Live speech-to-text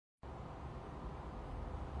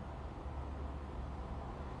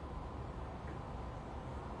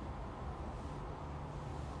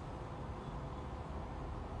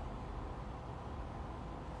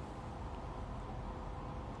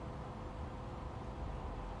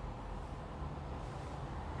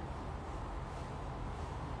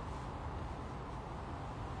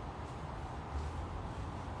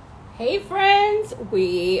Hey friends,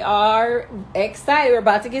 we are excited. We're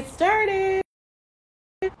about to get started.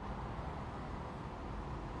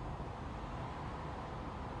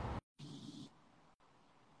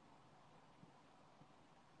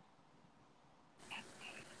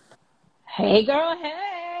 Hey girl,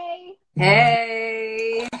 hey.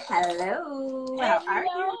 Hey, hello. How are you?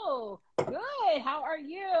 Hello. Good. How are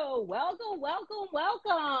you? Welcome, welcome,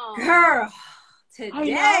 welcome. Girl, I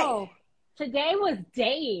today, know. Today was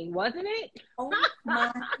dating, wasn't it? oh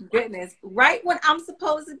my goodness. Right when I'm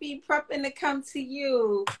supposed to be prepping to come to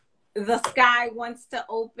you, the sky wants to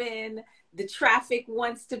open, the traffic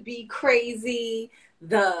wants to be crazy,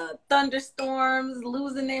 the thunderstorms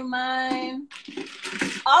losing their mind,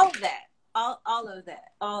 all of that, all of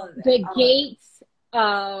that, all of that, The all of that. gates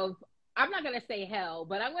of, I'm not going to say hell,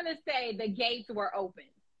 but I'm going to say the gates were open.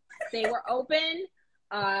 They were open.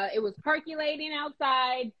 It was percolating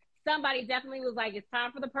outside. Somebody definitely was like, it's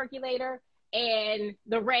time for the percolator. And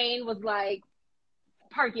the rain was like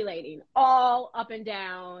percolating all up and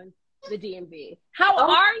down the DMV. How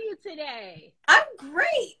Oh, are you today? I'm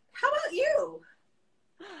great. How about you?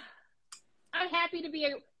 I'm happy to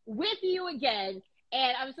be with you again.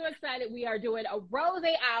 And I'm so excited. We are doing a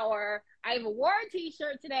Rosé hour. I have a worn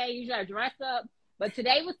t-shirt today. Usually I dress up, but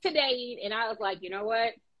today was today. And I was like, you know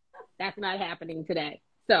what? That's not happening today.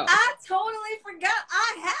 So I totally forgot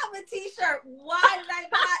I have a t-shirt. Why did I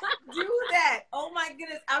not do that? Oh my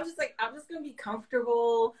goodness. I was just like, I'm just going to be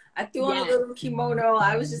comfortable. I threw on a yes, little kimono.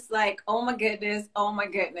 I was just like, oh my goodness. Oh my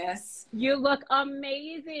goodness. you look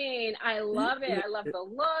amazing. I Thank love it. you. I love the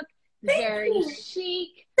look. Thank Very you.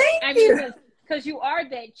 chic. Thank I mean, you. because you are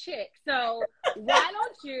that chick. So why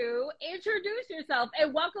don't you introduce yourself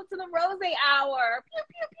and welcome to the Rosé Hour? Pew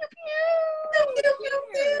pew Pew, pew pew, pew.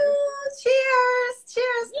 pew, Cheers! pew.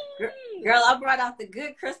 Cheers. Cheers. Yay! Girl, I brought out the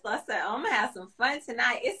good crystal. I said, I'm going to have some fun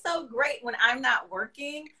tonight. It's so great when I'm not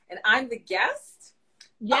working and I'm the guest. Oh,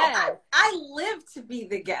 Yes. I live to be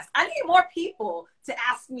the guest. I need more people to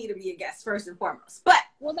ask me to be a guest first and foremost. But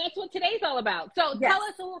Well, that's what today's all about. So yes, tell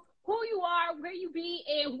us who you are, where you be,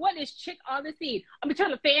 and what is chick on the scene. I'm gonna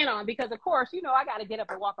turn the fan on because, of course, you know I got to get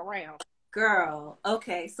up and walk around. girl.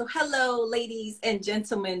 Okay, so hello, ladies and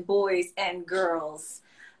gentlemen, boys and girls.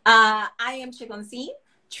 I am Chick on the Scene,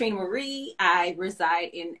 Trina Marie. I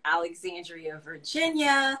reside in Alexandria,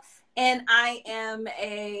 Virginia, and I am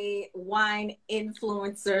a wine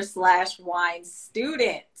influencer slash wine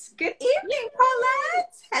student. Good evening,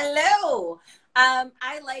 Paulette. Hello.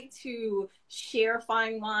 I like to share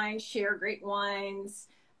fine wine, share great wines,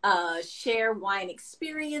 share wine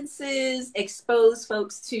experiences, expose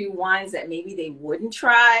folks to wines that maybe they wouldn't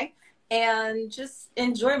try, and just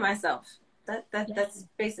enjoy myself. Yes. That's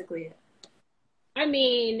basically it. I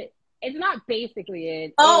mean, it's not basically it.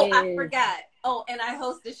 It Oh, I is forgot. Oh, and I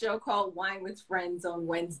host a show called Wine with Friends on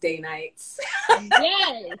Wednesday nights.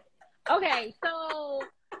 yes. Okay, so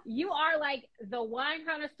you are like the wine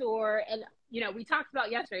connoisseur, and we talked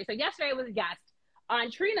about yesterday. So yesterday was a guest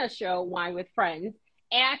on Trina's show, Wine with Friends,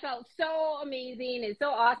 and I felt so amazing and so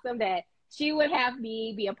awesome that she would have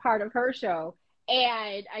me be a part of her show.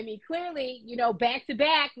 And I mean, clearly, back to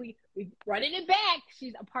back, we running it back.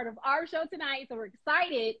 She's a part of our show tonight, so we're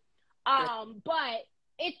excited. But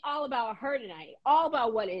it's all about her tonight. All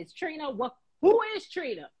about what is Trina. Who is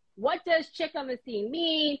Trina? What does chick on the scene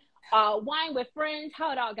mean? Wine with friends,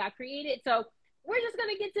 how it all got created. So we're just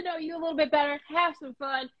gonna get to know you a little bit better, have some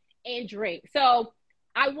fun, and drink. So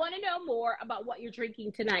I want to know more about what you're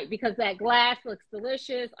drinking tonight because that glass looks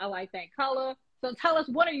delicious. I like that color. So tell us,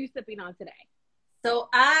 what are you sipping on today? So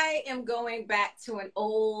I am going back to an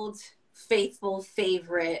old faithful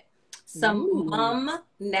favorite, some Ooh.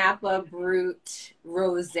 Napa Brut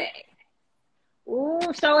Rosé. Ooh,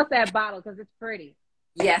 show us that bottle because it's pretty.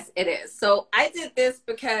 Yes, it is. So I did this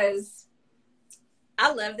because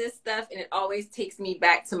I love this stuff and it always takes me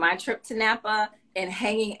back to my trip to Napa, and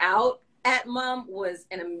hanging out at Mum was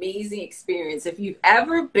an amazing experience. If you've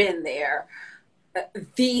ever been there,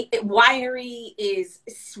 the winery is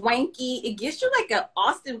swanky. It gives you like a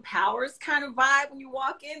Austin Powers kind of vibe when you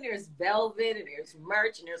walk in. There's velvet and there's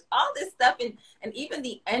merch and there's all this stuff, and even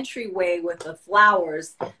the entryway with the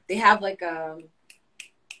flowers, they have like a,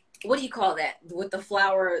 what do you call that with the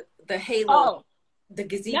flower, the halo, Oh, the not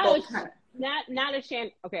gazebo a kind of not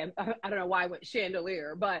a Okay, I don't know why I went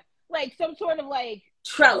chandelier, but like some sort of like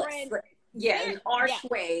trellis. grand. Yeah, There, an yeah.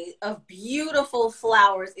 archway of beautiful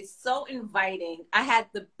flowers. It's so inviting. I had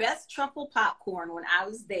the best truffle popcorn when I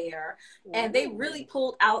was there, and they really Ooh.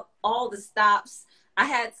 pulled out all the stops. I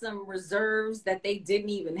had some reserves that they didn't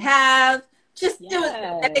even have. Just it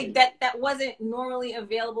was Yes. that wasn't normally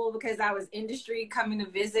available because I was industry coming to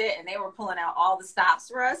visit and they were pulling out all the stops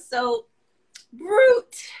for us. So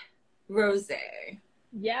Brute Rosé.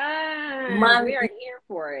 Yes. My We are here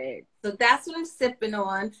for it. So that's what I'm sipping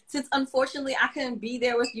on. Since unfortunately I couldn't be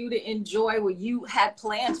there with you to enjoy what you had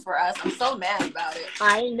planned for us, I'm so mad about it.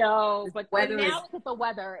 I know, The but weather is now look at the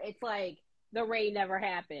weather. It's like the rain never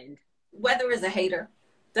happened. weather is a hater.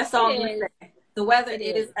 That's It all I'm gonna is. say. The weather It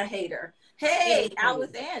is is. a hater. It is Hey, funny.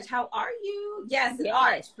 Alice Ange, how are you? Yes, an Yes.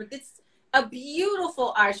 arch, but it's a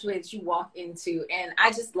beautiful archway that you walk into, and I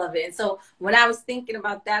just love it. And so when I was thinking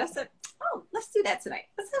about that, I said, "Oh, let's do that tonight.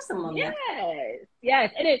 Let's have some on there." Yes.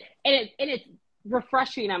 Yes. And it's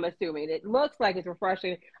refreshing, I'm assuming. It looks like it's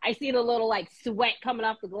refreshing. I see the little like sweat coming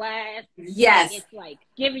off the glass. Like Yes, it's like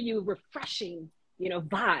giving you refreshing,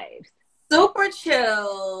 vibes. super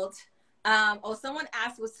chilled. Oh, someone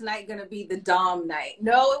asked, was tonight going to be the Dom night?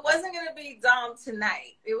 No, it wasn't going to be Dom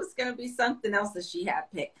tonight. It was going to be something else that she had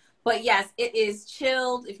picked. But yes, it is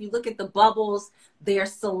chilled. If you look at the bubbles, they're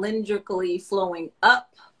cylindrically flowing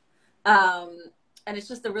up. And it's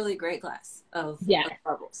just a really great glass Yes. of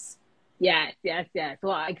bubbles. Yes, yes, yes.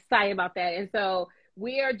 Well, I'm excited about that. And so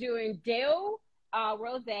we are doing Dale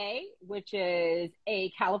Rosé, which is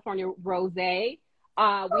a California rosé.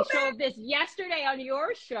 We showed this yesterday on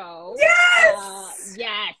your show. Yes!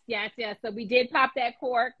 Yes, yes, yes. So we did pop that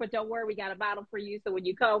cork, but don't worry, we got a bottle for you. So when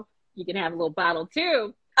you come, you can have a little bottle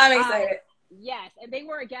too. I'm excited. Yes, and they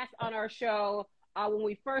were a guest on our show when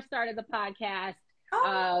we first started the podcast.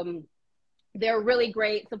 Oh. They're really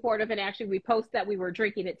great, supportive, and actually we posted that we were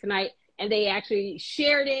drinking it tonight, and they actually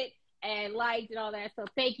shared it and liked and all that. So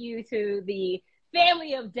thank you to the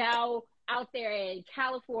family of Dow out there in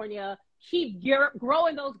California. Keep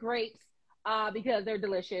growing those grapes because they're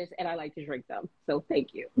delicious, and I like to drink them. So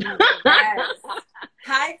thank you. Yes.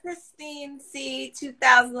 Hi, Christine C.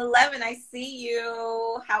 2011. I see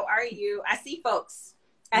you. How are you? I see folks.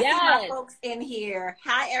 I see my folks in here.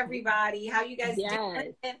 Hi, everybody. How you guys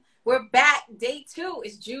doing? We're back. Day 2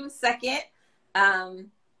 is June 2nd.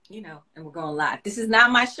 And we're going live. This is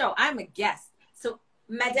not my show. I'm a guest. So,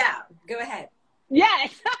 Madame, go ahead.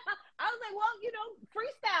 Yes. I was like, well,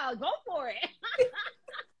 freestyle. Go for it.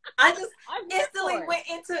 I just instantly went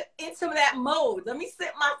into that mode. Let me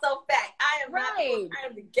sit myself back. I am not. I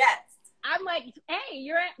am the guest. I'm like, hey,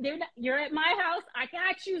 you're at my house. I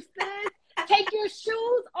got you, sis. Take your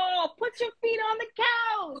shoes off. Put your feet on the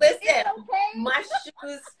couch. Listen, okay? My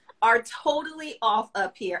shoes are totally off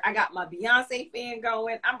up here. I got my Beyonce fan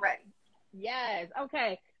going. I'm ready. Yes.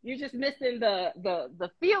 Okay. You're just missing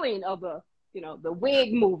the feeling of the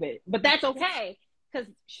wig movement, but that's okay because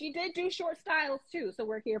she did do short styles too. So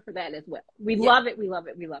we're here for that as well. We love it. We love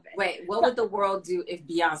it. We love it. Wait, what would the world do if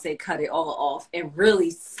Beyonce cut it all off and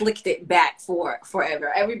really slicked it back for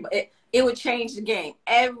forever? It would change the game.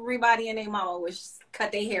 Everybody and their mama would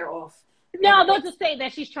cut their hair off. No, they'll just say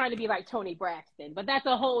that she's trying to be like Toni Braxton, but that's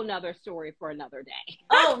a whole nother story for another day.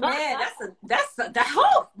 Oh man,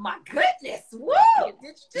 oh my goodness. Woo! Did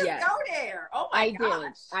you just go there? Oh my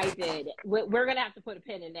gosh. I did. We're gonna have to put a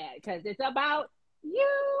pin in that because it's about you.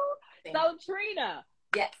 So Trina,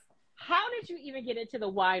 yes. How did you even get into the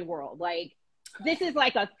wine world? Like, this is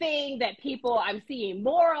like a thing that people I'm seeing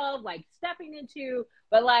more of, like stepping into,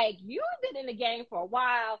 but like you've been in the game for a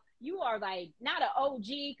while. You are like not an OG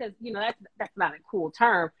because that's not a cool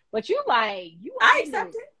term, but I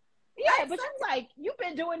accept it. Yeah, but you've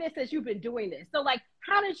been doing this since you've been doing this. So like,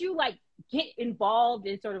 how did you like get involved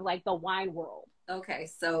in sort of like the wine world? Okay,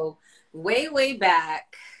 so way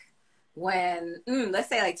back when let's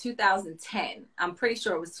say like 2010, I'm pretty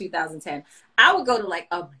sure it was 2010, I would go to like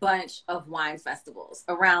a bunch of wine festivals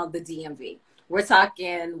around the DMV. We're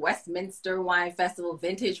talking Westminster Wine Festival,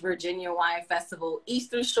 Vintage Virginia Wine Festival,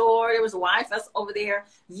 Eastern Shore. There was a wine festival over there.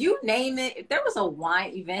 You name it. If there was a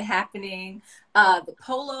wine event happening, the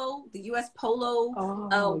U.S.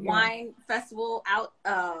 Polo Wine Festival out,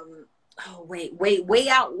 way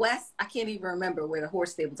out west. I can't even remember where the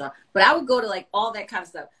horse stables are. But I would go to like all that kind of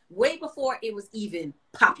stuff way before it was even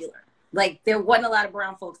popular. Like, there wasn't a lot of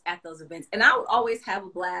brown folks at those events. And I would always have a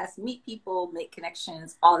blast, meet people, make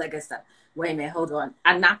connections, all that good stuff. Wait a minute, hold on.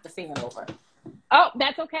 I knocked the fan over. Oh,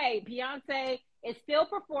 that's okay. Beyonce is still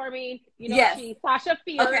performing. Yes. She's Sasha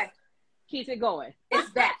Fierce. Okay. Keeps it going.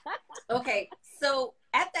 It's that. Okay, so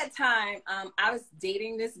at that time, I was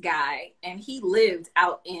dating this guy, and he lived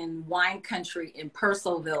out in wine country in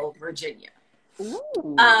Purcellville, Virginia.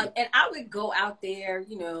 Ooh. And I would go out there,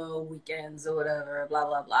 weekends or whatever, blah,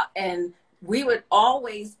 blah, blah. And we would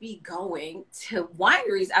always be going to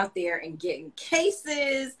wineries out there and getting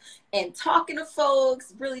cases and talking to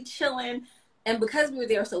folks, really chilling. And because we were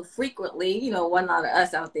there so frequently, you know, one lot of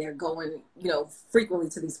us out there going, you know, frequently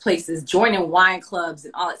to these places, joining wine clubs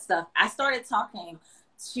and all that stuff, I started talking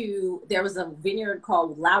to, there was a vineyard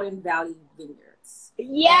called Loudoun Valley Vineyards.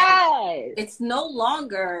 Yes. It's no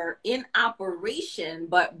longer in operation,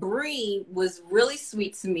 but Bree was really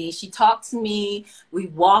sweet to me. She talked to me. We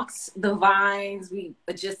walked the vines.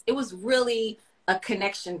 It was really a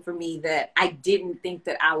connection for me that I didn't think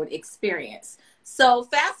that I would experience. So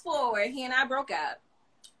fast forward, he and I broke up,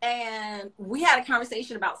 and we had a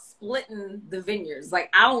conversation about splitting the vineyards. Like,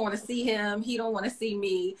 I don't want to see him. He don't want to see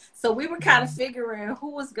me. So we were kind of figuring who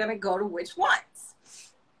was going to go to which ones.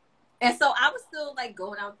 And so I was still like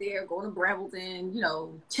going out there, going to Brambleton, you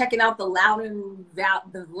know, checking out the Loudoun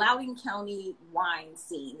County wine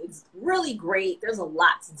scene. It's really great. There's a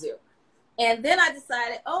lot to do. And then I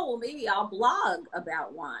decided, oh, well, maybe I'll blog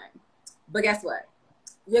about wine. But guess what?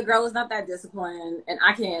 Your girl is not that disciplined, and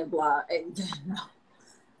I can't blog.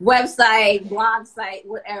 Website, blog site,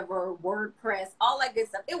 whatever, WordPress, all that good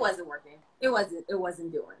stuff. It wasn't working. It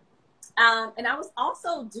wasn't doing. And I was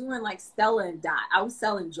also doing like Stella and Dot. I was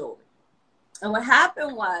selling jewelry. And what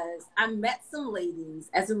happened was I met some ladies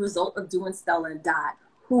as a result of doing Stella and Dot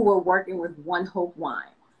who were working with One Hope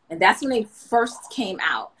Wine. And that's when they first came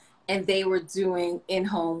out. And they were doing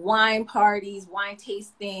in-home wine parties, wine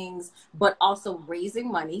tastings, but also raising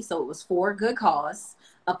money. So it was for a good cause.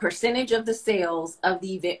 A percentage of the sales of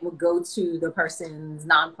the event would go to the person's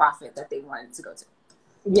nonprofit that they wanted to go to.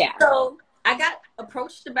 Yeah. So I got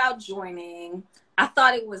approached about joining. I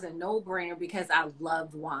thought it was a no-brainer because I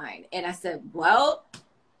loved wine. And I said, well,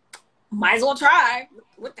 might as well try.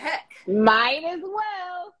 What the heck? Might as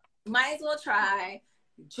well. Might as well try.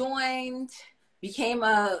 Joined. Became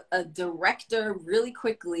a director really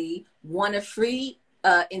quickly, won a free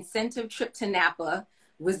incentive trip to Napa,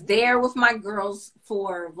 was there with my girls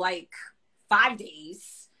for like 5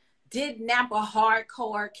 days, did Napa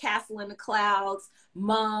hardcore, Castle in the Clouds,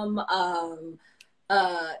 Mum,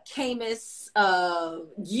 Camus,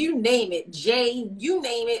 you name it, Jay, you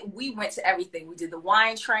name it, we went to everything. We did the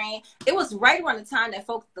wine train. It was right around the time that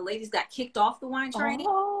the ladies got kicked off the wine train.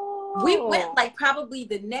 Oh. We went like probably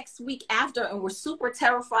the next week after and were super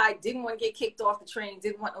terrified, didn't want to get kicked off the train,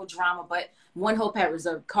 didn't want no drama, but One Hope had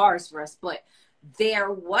reserved cars for us. But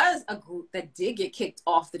there was a group that did get kicked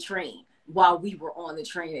off the train while we were on the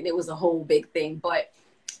train, and it was a whole big thing. But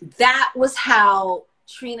that was how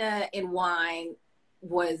Trina and wine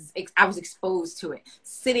I was exposed to it,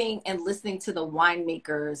 sitting and listening to the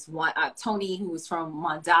winemakers, Tony, who was from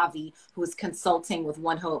Mondavi, who was consulting with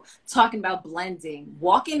One Hope, talking about blending,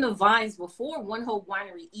 walking the vines before One Hope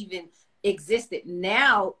Winery even existed.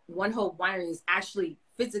 Now One Hope Winery is actually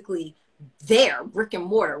physically there, brick and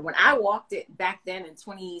mortar. When I walked it back then in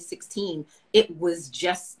 2016, it was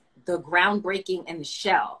just the groundbreaking and the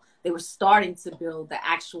shell. They were starting to build the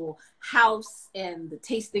actual house and the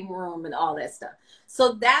tasting room and all that stuff.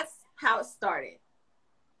 So that's how it started.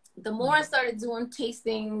 The more I started doing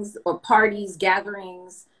tastings or parties,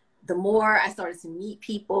 gatherings, the more I started to meet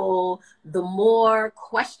people, the more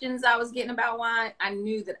questions I was getting about wine. I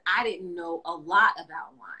knew that I didn't know a lot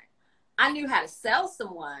about wine. I knew how to sell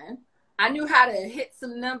some wine. I knew how to hit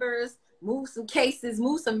some numbers, move some cases,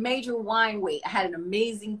 move some major wine weight. I had an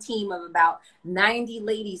amazing team of about 90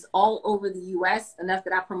 ladies all over the U.S., enough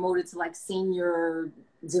that I promoted to like senior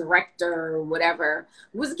director or whatever.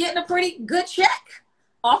 Was getting a pretty good check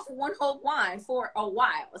off of One Hope Wine for a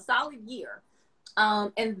while, a solid year.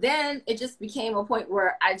 And then it just became a point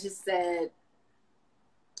where I decided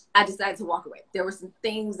to walk away. There were some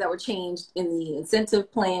things that were changed in the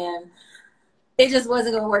incentive plan. It just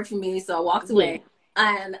wasn't going to work for me, so I walked away.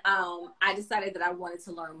 And I decided that I wanted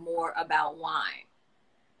to learn more about wine.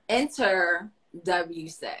 Enter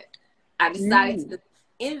WSET. I decided to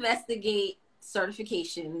investigate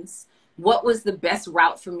certifications. What was the best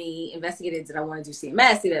route for me? Investigated, did I want to do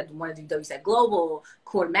CMS? Did I want to do WSET Global,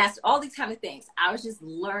 Quartermaster, all these kind of things. I was just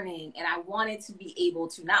learning, and I wanted to be able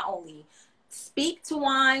to not only speak to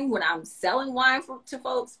wine when I'm selling wine to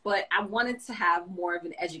folks, but I wanted to have more of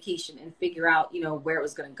an education and figure out, where it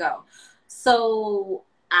was going to go. So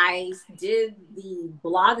I did the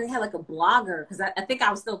blog. I had like a blogger because I think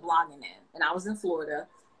I was still blogging then, and I was in Florida.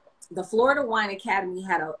 The Florida Wine Academy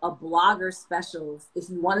had a blogger special. If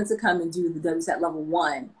you wanted to come and do the WSET level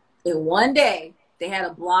 1 in one day, they had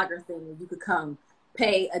a blogger thing where you could come,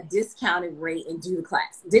 pay a discounted rate, and do the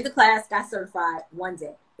class. Did the class, got certified one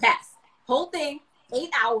day, passed. Whole thing, 8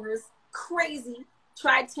 hours, crazy.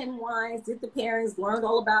 Tried 10 wines, did the pairings, learned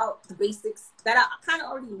all about the basics that I kind of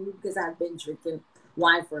already knew because I've been drinking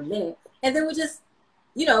wine for a minute. And then we just,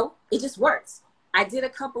 it just worked. I did a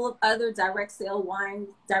couple of other direct sales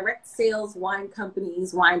wine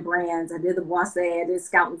companies, wine brands. I did the Rosé, I did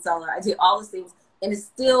Scout and Cellar. I did all those things, and it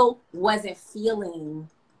still wasn't feeling.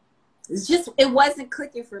 It wasn't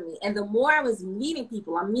clicking for me. And the more I was meeting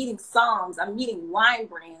people, I'm meeting Psalms, I'm meeting wine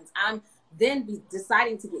brands. I'm then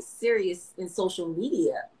deciding to get serious in social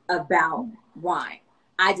media about wine.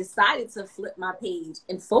 I decided to flip my page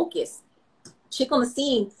and focus. Chick on the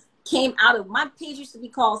Scene came out of my page used to be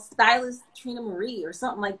called Stylist Trina Marie or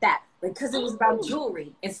something like that, because it was about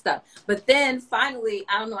jewelry and stuff. But then finally,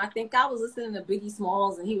 I don't know, I think I was listening to Biggie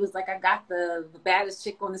Smalls and he was like, I got the baddest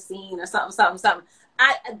chick on the scene or something.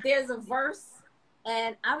 There's a verse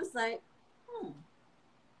and I was like,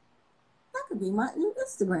 that could be my new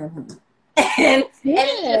Instagram handle. And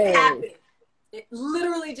it just happened. It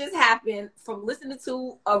literally just happened from listening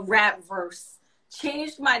to a rap verse,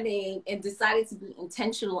 changed my name, and decided to be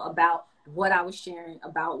intentional about what I was sharing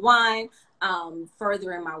about wine.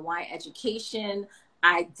 Furthering my wine education,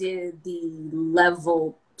 I did the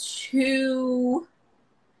level 2,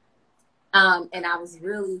 and I was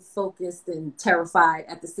really focused and terrified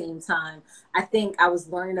at the same time. I think I was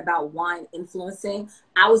learning about wine influencing.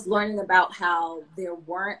 I was learning about how there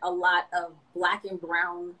weren't a lot of Black and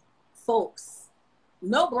brown folks,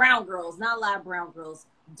 no brown girls, not a lot of brown girls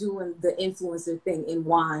doing the influencer thing in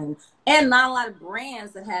wine, and not a lot of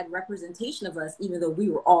brands that had representation of us, even though we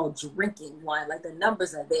were all drinking wine. Like, the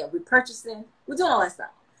numbers are there, we're purchasing, we're doing all that stuff.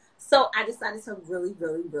 So I decided to really,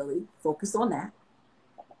 really, really focus on that,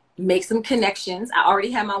 make some connections. I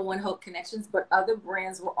already had my One Hope connections, but other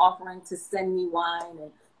brands were offering to send me wine,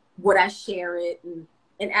 and would I share it? And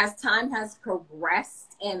as time has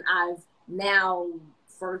progressed and I've now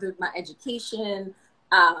furthered my education,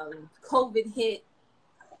 COVID hit.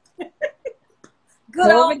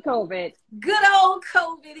 Good old COVID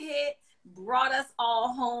hit, brought us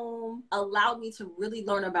all home, allowed me to really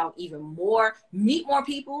learn about even more, meet more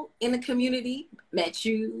people in the community, met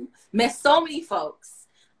so many folks.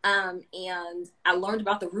 And I learned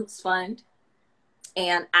about the Roots Fund,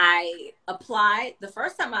 and I applied. The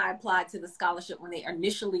first time I applied to the scholarship when they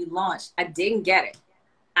initially launched, I didn't get it.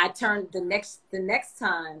 I turned the next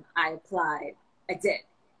time I applied, I did.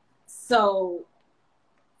 So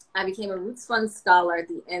I became a Roots Fund scholar at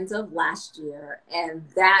the end of last year, and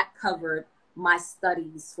that covered my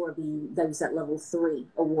studies for the WSET Level 3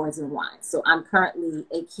 Awards in Wine. So I'm currently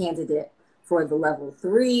a candidate for the Level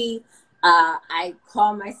 3. I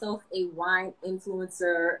call myself a wine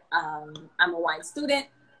influencer. I'm a wine student.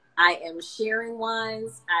 I am sharing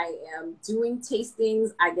wines. I am doing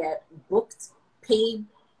tastings. I get booked paid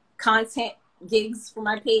content gigs for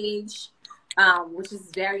my page, which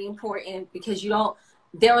is very important, because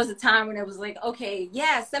there was a time when it was like, okay,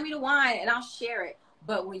 yeah, send me the wine and I'll share it.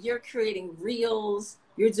 But when you're creating reels,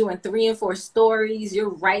 you're doing 3 and 4 stories, you're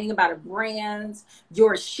writing about a brand,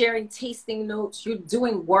 you're sharing tasting notes, you're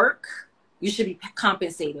doing work, you should be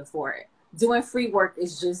compensated for it. Doing free work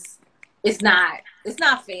is just, it's not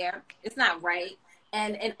fair. It's not right.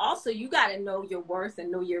 And also, you got to know your worth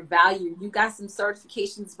and know your value. You got some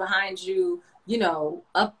certifications behind you,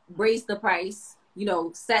 raise the price,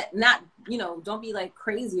 don't be like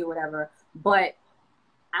crazy or whatever. But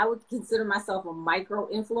I would consider myself a micro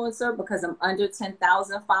influencer because I'm under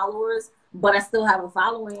 10,000 followers, but I still have a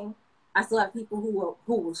following. I still have people who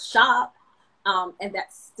will shop, and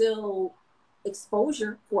that's still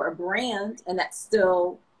exposure for a brand, and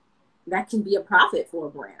that can be a profit for a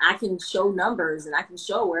brand. I can show numbers, and I can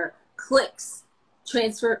show where clicks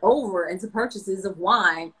transferred over into purchases of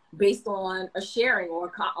wine based on a sharing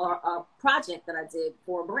or a project that I did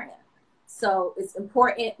for a brand. So it's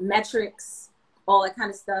important, metrics, all that kind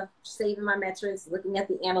of stuff, saving my metrics, looking at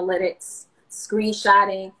the analytics,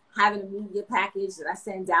 screenshotting, having a media package that I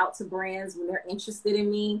send out to brands when they're interested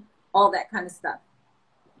in me, all that kind of stuff.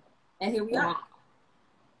 And here we are.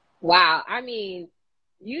 Wow. I mean,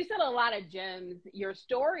 you said a lot of gems. Your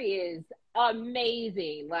story is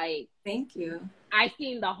amazing. Like, thank you. I've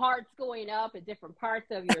seen the hearts going up at different parts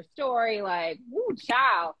of your story. Like, woo,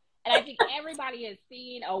 child. And I think everybody has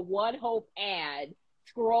seen a One Hope ad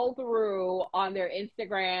scroll through on their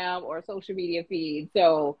Instagram or social media feed.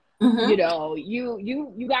 So,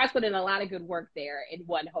 you guys put in a lot of good work there in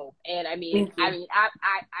One Hope. And I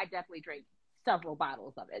definitely drank several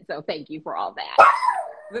bottles of it. So thank you for all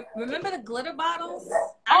that. Remember the glitter bottles?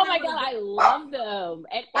 Oh my God, I love them.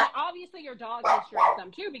 And obviously your dog has drank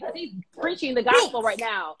some too, because he's preaching the gospel right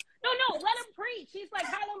now. No, let him preach. He's like,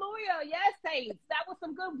 hallelujah. Yes, saints. That was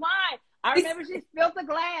some good wine. I remember she spilled the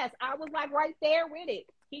glass. I was like right there with it.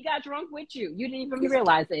 He got drunk with you. You didn't even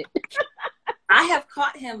realize it. I have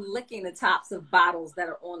caught him licking the tops of bottles that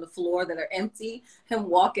are on the floor that are empty. Him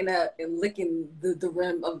walking up and licking the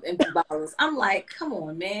rim of empty bottles. I'm like, come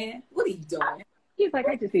on, man. What are you doing? He's like,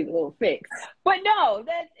 I just need a little fix. But no,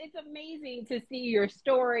 it's amazing to see your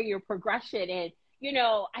story, your progression. And,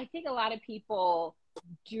 I think a lot of people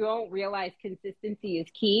don't realize consistency is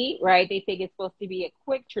key, right? They think it's supposed to be a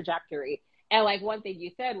quick trajectory. And like one thing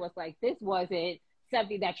you said was like, this wasn't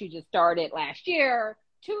something that you just started last year,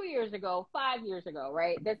 2 years ago, 5 years ago,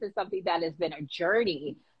 right? This is something that has been a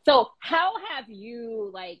journey. So how have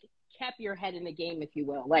you like kept your head in the game, if you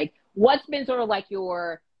will? Like what's been sort of like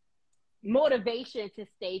your motivation to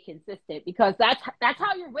stay consistent, because that's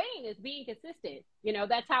how you're winning, is being consistent.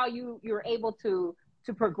 That's how you're able to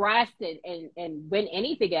progress and win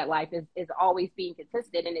anything at life, is always being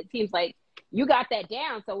consistent. And it seems like you got that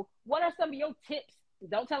down. So what are some of your tips?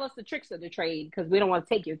 Don't tell us the tricks of the trade, because we don't want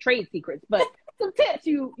to take your trade secrets, but some tips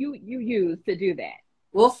you use to do that.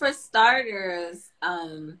 Well, for starters,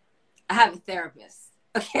 I have a therapist.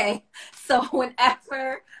 Okay. So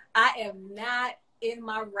whenever I am not in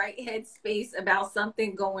my right headspace about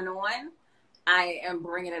something going on, I am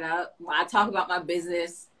bringing it up. I talk about my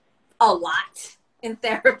business a lot in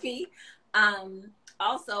therapy.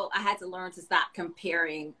 Also, I had to learn to stop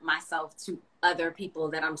comparing myself to other people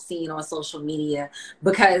that I'm seeing on social media,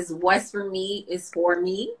 because what's for me is for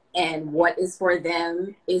me, and what is for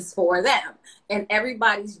them is for them. And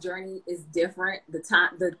everybody's journey is different. The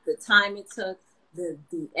time it took, the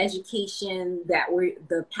education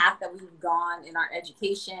the path that we've gone in our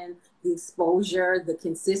education, the exposure, the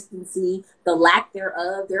consistency, the lack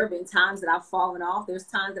thereof. There have been times that I've fallen off. There's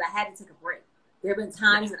times that I had to take a break. There have been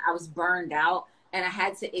times that I was burned out, and I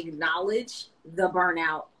had to acknowledge the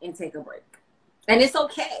burnout and take a break. And it's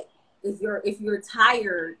okay if you're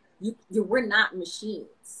tired. We're not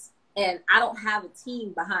machines, and I don't have a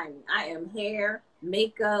team behind me. I am hair,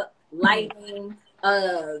 makeup, lighting,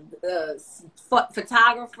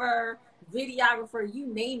 photographer, videographer, you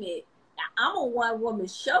name it. I'm a one-woman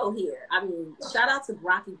show here. I mean, shout out to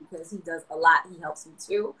Brocky, because he does a lot. He helps me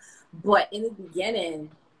too. But in the beginning,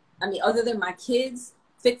 I mean, other than my kids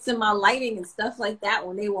fixing my lighting and stuff like that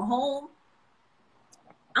when they were home,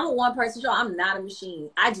 I'm a one-person show. I'm not a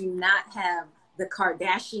machine. I do not have the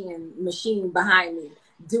Kardashian machine behind me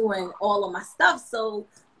doing all of my stuff. So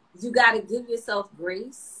you got to give yourself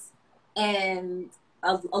grace. And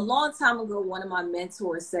a long time ago, one of my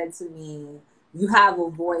mentors said to me, you have a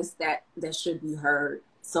voice that should be heard,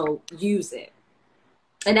 so use it.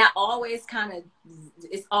 And that always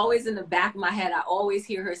it's always in the back of my head. I always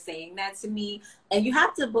hear her saying that to me. And you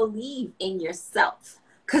have to believe in yourself,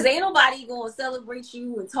 because ain't nobody going to celebrate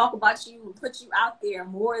you and talk about you and put you out there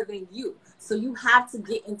more than you. So you have to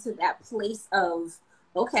get into that place of,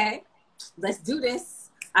 okay, let's do this.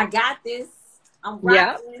 I got this. I'm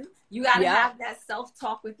rocking. Yep. You got to have that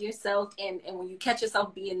self-talk with yourself. And when you catch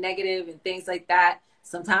yourself being negative and things like that,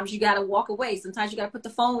 sometimes you got to walk away. Sometimes you got to put the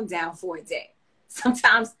phone down for a day.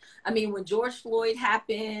 Sometimes, I mean, when George Floyd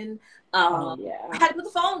happened, I had to put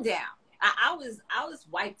the phone down. I was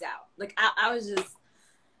wiped out. Like I was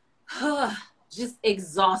just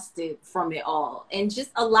exhausted from it all. And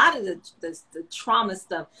just a lot of the trauma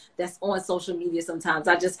stuff that's on social media, sometimes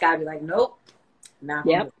I just got to be like, nope, not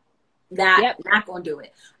going to do it. Not going to do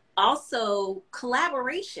it. Also,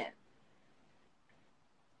 collaboration.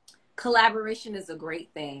 Collaboration is a great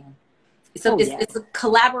thing. So it's a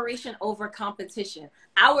collaboration over competition.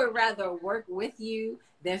 I would rather work with you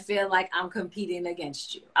than feel like I'm competing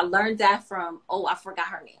against you. I learned that from, I forgot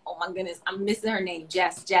her name. Oh my goodness, I'm missing her name.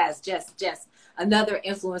 Jess, another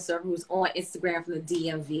influencer who's on Instagram from the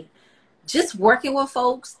DMV. Just working with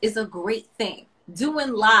folks is a great thing.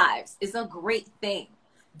 Doing lives is a great thing.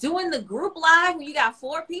 Doing the group live when you got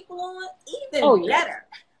 4 people on, even better.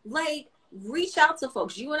 Like, reach out to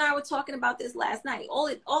folks. You and I were talking about this last night. All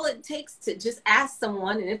it takes to just ask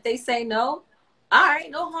someone, and if they say no, all right,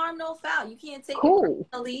 no harm, no foul. You can't take it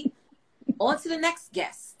personally. On to the next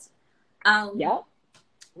guest.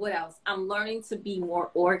 What else? I'm learning to be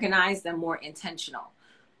more organized and more intentional.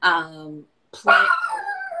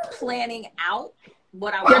 Planning out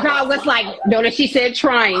what I want. Your dog was like, notice she said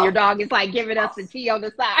trying. Your dog is like giving us the tea on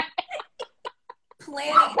the side.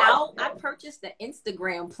 Planning out. I purchased the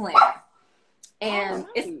Instagram plan. And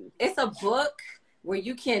it's a book where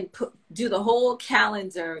you can do the whole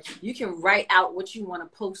calendar. You can write out what you want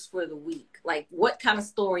to post for the week, like what kind of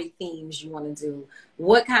story themes you want to do,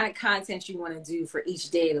 what kind of content you want to do for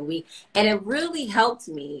each day of the week. And it really helped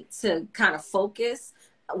me to kind of focus.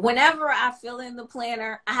 Whenever I fill in the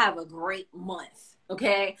planner, I have a great month.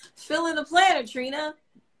 Okay, fill in the planner, Trina.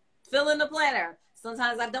 Fill in the planner.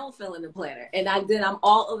 Sometimes I don't fill in the planner, and then I'm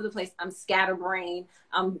all over the place. I'm scatterbrained.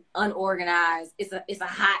 I'm unorganized. It's a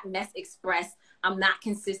hot mess express. I'm not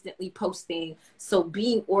consistently posting. So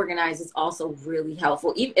being organized is also really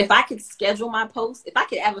helpful. Even if I could schedule my posts, if I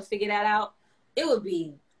could ever figure that out, it would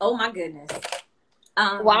be, oh my goodness.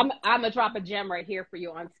 Well, I'm gonna drop a gem right here for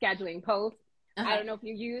you on scheduling posts. I Uh-huh. don't know if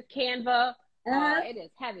you use Canva. Uh-huh. It is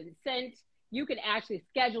heaven sent. You can actually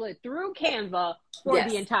schedule it through Canva for the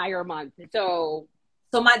Yes. entire month. So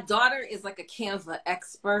So my daughter is like a Canva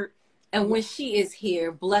expert. And when she is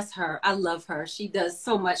here, bless her, I love her. She does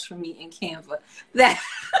so much for me in Canva that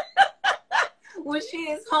when she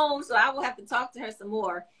is home, so I will have to talk to her some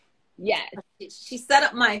more. yes, She set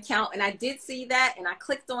up my account, and I did see that, and I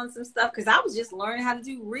clicked on some stuff because I was just learning how to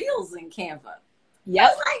do reels in Canva. I yep.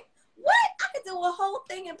 was like, what? I could do a whole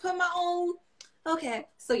thing and put my own. Okay.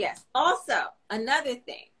 So yes. Also, another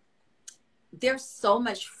thing. There's so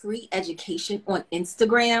much free education on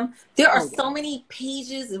Instagram. There are Oh yeah. so many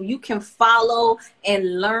pages you can follow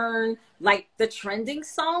and learn, like the trending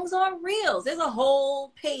songs on Reels. There's a whole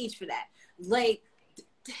page for that. Like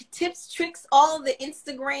tips, tricks, all the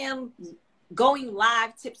Instagram going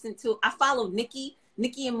live tips into. I follow Nikki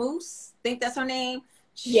and Moose. Think that's her name.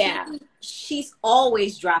 Yeah. She's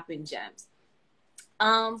always dropping gems.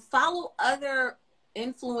 Follow other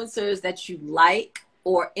influencers that you like,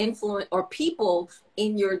 or influence, or people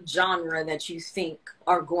in your genre that you think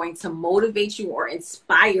are going to motivate you or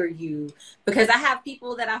inspire you. Because I have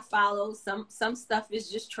people that I follow. Some stuff is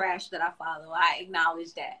just trash that I follow. I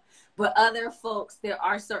acknowledge that. But other folks, there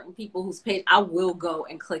are certain people whose page I will go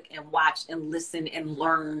and click and watch and listen and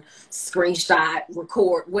learn, screenshot,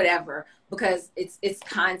 record, whatever, because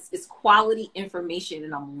it's quality information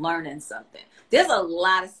and I'm learning something. There's a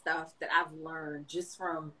lot of stuff that I've learned just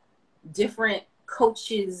from different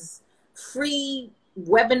coaches, free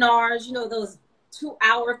webinars, those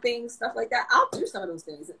 2-hour things, stuff like that. I'll do some of those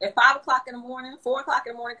things at 5 o'clock in the morning, 4 o'clock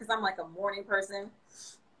in the morning, because I'm like a morning person.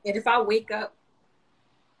 And if I wake up,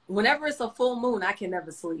 whenever it's a full moon, I can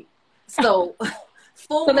never sleep. So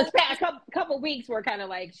full So moon. the past couple weeks were kind of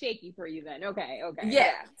like shaky for you then. Okay.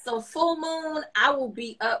 Yeah. So full moon, I will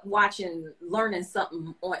be up watching, learning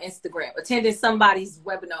something on Instagram, attending somebody's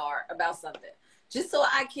webinar about something, just so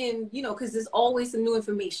I can, because there's always some new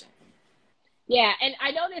information. Yeah, and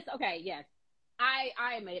I noticed. Okay, yes, I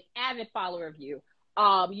am an avid follower of you.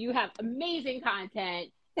 You have amazing content,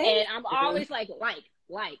 Thank and I'm you. always like,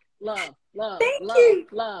 Thank you.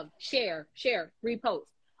 love, share, repost.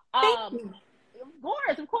 Thank you.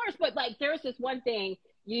 Of course, but like, there's this one thing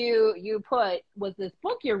you put was this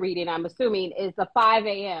book you're reading. I'm assuming is the 5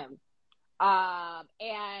 a.m.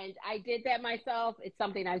 And I did that myself. It's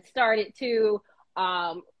something I've started to.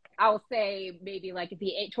 I'll say maybe like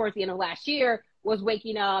towards the end of last year was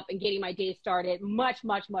waking up and getting my day started much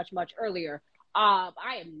earlier. I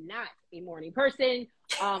am not a morning person.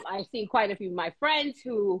 I've seen quite a few of my friends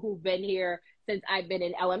who've been here since I've been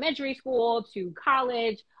in elementary school to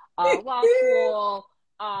college, law school.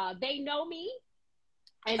 They know me,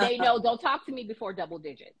 and they know don't talk to me before double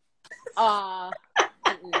digits. And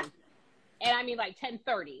I mean like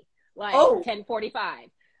 10:30, like 10:45.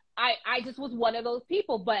 I just was one of those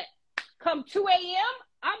people. But come 2 a.m.,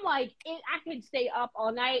 I'm like, I can stay up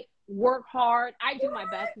all night, work hard. I do my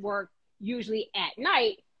best work usually at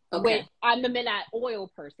night. Okay. I'm the midnight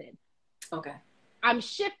oil person. Okay. I'm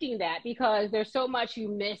shifting that because there's so much you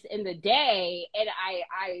miss in the day. And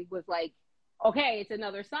I was like, okay, it's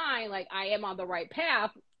another sign. Like I am on the right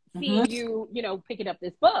path. Seeing you, picking up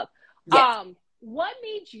this book. Yes. What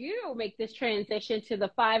made you make this transition to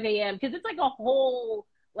the 5 a.m.? Because it's like a whole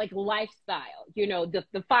like lifestyle,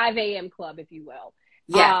 the 5 a.m. club, if you will.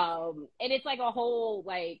 Yeah. And it's like a whole,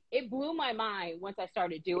 like, it blew my mind once I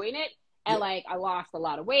started doing it. And like, I lost a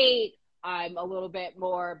lot of weight. I'm a little bit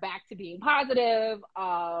more back to being positive,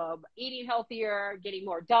 eating healthier, getting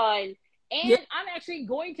more done. Yeah. And I'm actually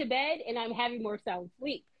going to bed and I'm having more sound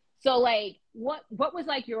sleep. So like, what was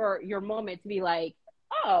like your moment to be like,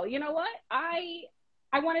 oh, you know what? I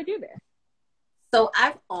want to do this. So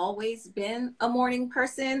I've always been a morning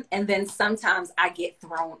person, and then sometimes I get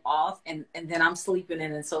thrown off, and then I'm sleeping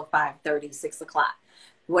in until 5:30, 6 o'clock.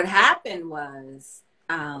 What happened was,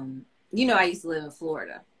 I used to live in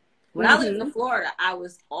Florida. When I lived in Florida, I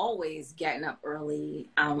was always getting up early.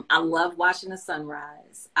 I love watching the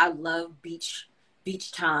sunrise. I love beach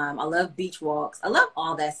time. I love beach walks. I love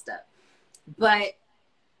all that stuff. But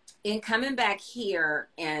in coming back here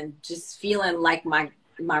and just feeling like my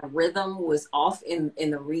rhythm was off in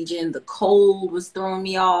the region, the cold was throwing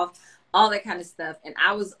me off, all that kind of stuff. And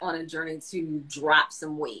I was on a journey to drop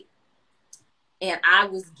some weight. and I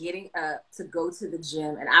was getting up to go to the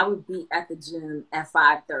gym, and I would be at the gym at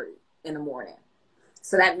 5:30 in the morning.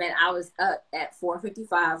 So that meant I was up at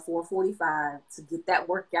 4:55, 4:45 to get that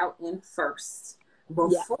workout in first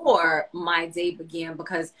before my day began.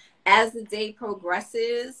 Because as the day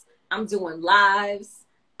progresses, I'm doing lives,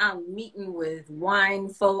 I'm meeting with wine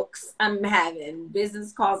folks, I'm having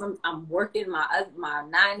business calls, I'm working my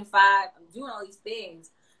 9 to 5, I'm doing all these things,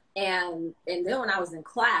 and then when I was in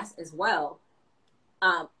class as well,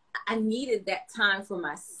 I needed that time for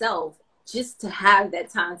myself, just to have that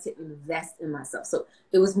time to invest in myself. So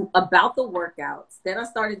it was about the workouts. Then I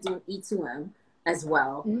started doing E2M as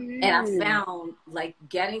well. And I found like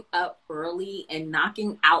getting up early and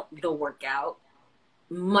knocking out the workout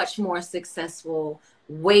much more successful,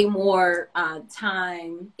 way more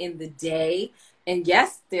time in the day. And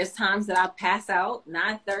yes, there's times that I pass out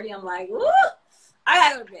 9:30. I'm like, woo, I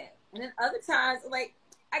gotta go to bed. And then other times, like,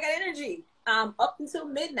 I got energy up until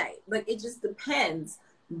midnight. Like, it just depends.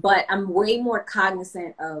 But I'm way more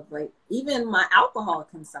cognizant of, like, even my alcohol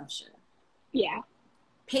consumption. Yeah.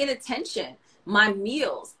 Paying attention. My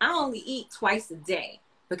meals, I only eat twice a day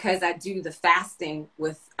because I do the fasting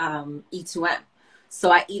with E2M. So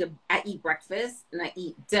I eat breakfast and I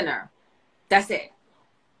eat dinner. That's it.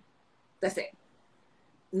 That's it.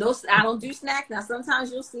 No, I don't do snacks. Now, sometimes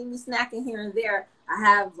you'll see me snacking here and there. I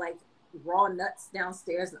have, like, raw nuts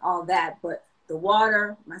downstairs and all that. But the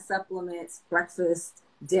water, my supplements, breakfast,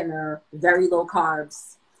 dinner, very low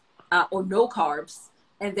carbs, or no carbs,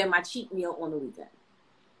 and then my cheat meal on the weekend.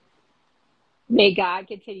 May God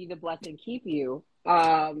continue to bless and keep you.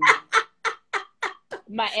 My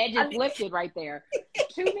edge is lifted right there.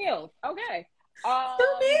 2 meals. Okay.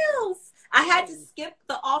 2 meals. I had to skip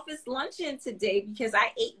the office luncheon today because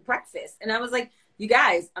I ate breakfast. And I was like, you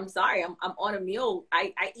guys, I'm sorry. I'm on a meal.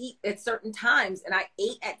 I eat at certain times, and I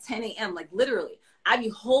ate at 10 a.m. Like, literally, I'd be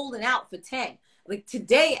holding out for 10. Like,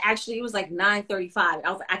 today, actually, it was like 9:35. I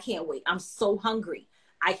was like, I can't wait. I'm so hungry.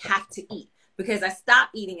 I have to eat, because I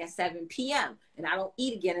stopped eating at 7 p.m. and I don't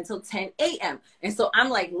eat again until 10 a.m. And so I'm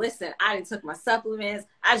like, listen, I done took my supplements.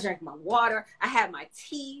 I drank my water. I had my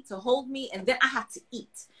tea to hold me, and then I have to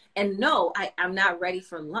eat. And no, I'm not ready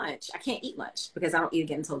for lunch. I can't eat lunch because I don't eat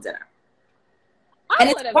again until dinner. And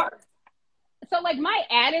it's hard. So, like, my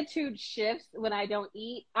attitude shifts when I don't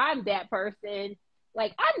eat. I'm that person.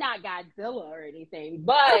 Like, I'm not Godzilla or anything,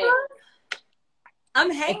 but I'm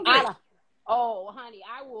hangry. Oh, honey,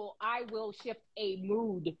 I will shift a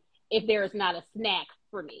mood if there is not a snack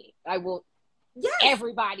for me. I will. Yes.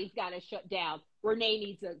 Everybody's got to shut down. Renee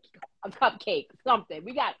needs a cupcake, something.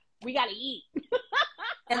 We got to eat.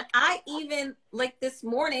 And I even, like, this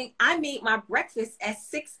morning, I made my breakfast at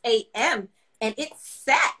 6 a.m. and it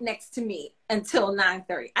sat next to me until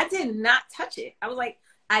 9:30. I did not touch it. I was like,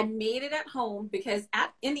 I made it at home because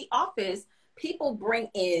in the office, people bring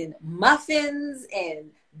in muffins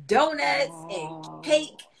and donuts and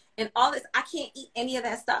cake and all this. I can't eat any of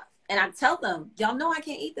that stuff. And I tell them, y'all know I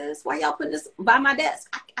can't eat this. Why y'all putting this by my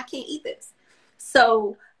desk? I can't eat this.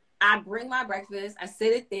 So I bring my breakfast. I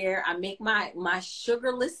sit it there. I make my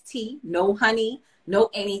sugarless tea, no honey, no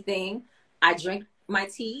anything. I drink my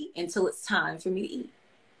tea until it's time for me to eat.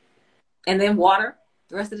 And then water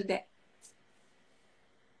the rest of the day.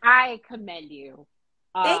 I commend you.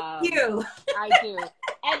 Thank you. I do.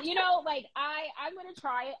 And, you know, like, I'm going to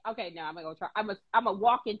try it. Okay, no, I'm going to try. I'm going to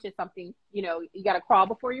walk into something. You know, you got to crawl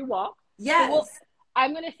before you walk. Yes. So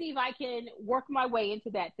I'm going to see if I can work my way into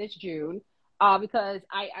that this June, because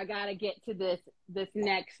I got to get to this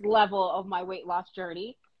next level of my weight loss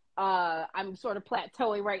journey. I'm sort of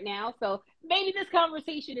plateauing right now. So maybe this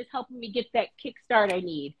conversation is helping me get that kickstart I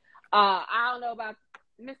need. I don't know about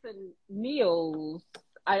missing meals.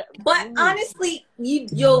 But honestly,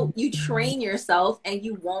 you train yourself and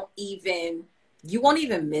you won't even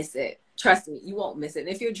miss it. Trust me, you won't miss it. And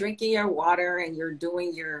if you're drinking your water and you're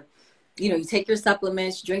doing your, you take your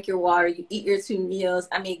supplements, drink your water, you eat your 2 meals.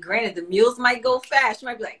 I mean, granted, the meals might go fast. You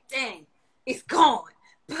might be like, dang, it's gone.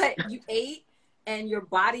 But you ate and your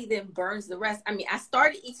body then burns the rest. I mean, I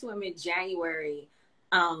started E2M in January.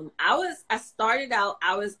 I started out,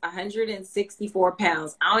 I was 164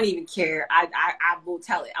 pounds. I don't even care. I will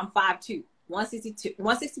tell it. I'm 5'2", 162,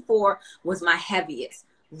 164 was my heaviest.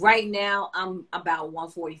 Right now, I'm about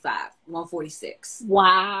 145, 146.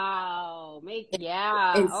 Wow.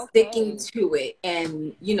 And sticking to it.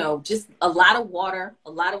 And, just a lot of water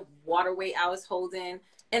weight I was holding.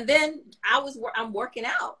 And then I'm working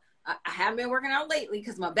out. I haven't been working out lately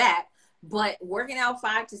because my back, but working out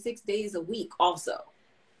 5 to 6 days a week also.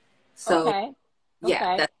 So,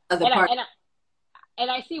 yeah, that's the other part. And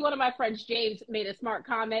I see one of my friends, James, made a smart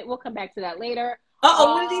comment. We'll come back to that later.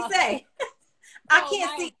 Uh-oh, what did he say? I So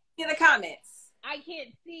can't see in the comments. I can't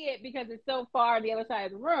see it because it's so far on the other side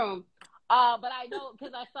of the room. But I know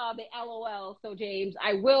because I saw the LOL. So James,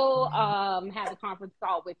 I will have a conference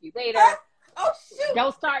call with you later. Oh shoot!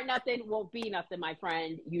 Don't start nothing, won't be nothing, my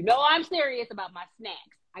friend. You know I'm serious about my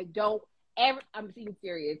snacks. I don't ever. I'm being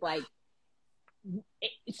serious. Like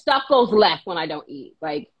stuff goes left when I don't eat.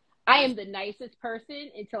 Like I am the nicest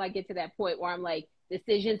person until I get to that point where I'm like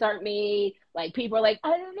decisions aren't made. Like people are like,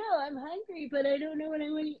 I don't know, I'm hungry, but I don't know what I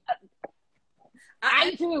want to eat.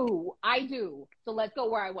 I do. So let's go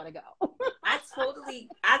where I want to go. I totally,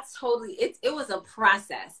 it was a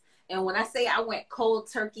process. And when I say I went cold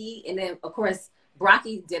turkey, and then of course,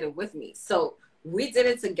 Brocky did it with me. So we did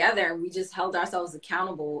it together and we just held ourselves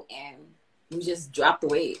accountable and we just dropped the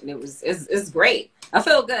weight. And it's great. I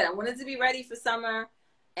feel good. I wanted to be ready for summer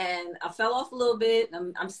and I fell off a little bit.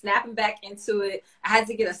 I'm snapping back into it. I had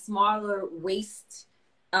to get a smaller waist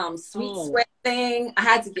sweet sweat thing. I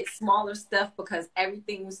had to get smaller stuff because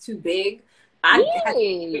everything was too big. I had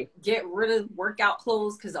to get rid of workout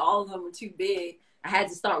clothes because all of them were too big. I had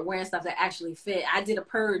to start wearing stuff that actually fit. I did a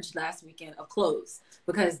purge last weekend of clothes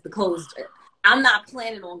because the clothes, I'm not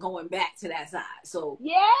planning on going back to that size. So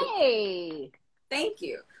yay! Thank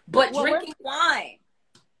you. But drinking wine.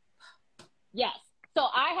 Yes. So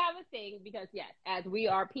I have a thing because yes, as we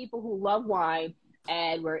are people who love wine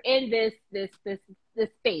and we're in this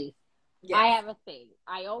space, yes. I have a thing.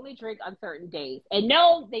 I only drink on certain days. And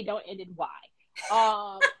no, they don't end in Y.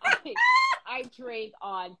 I drink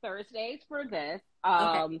on Thursdays for this.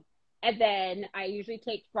 Okay. And then I usually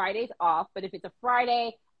take Fridays off. But if it's a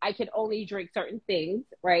Friday, I can only drink certain things,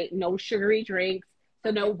 right? No sugary drinks.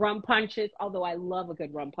 So no rum punches, although I love a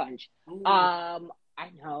good rum punch. I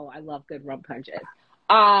know, I love good rum punches.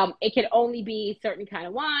 It can only be certain kind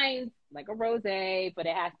of wines, like a rosé, but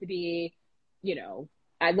it has to be, you know,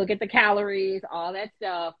 I look at the calories, all that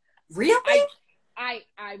stuff. Really? I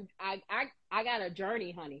got a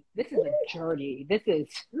journey, honey. This is a journey.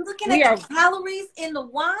 You're looking at the calories in the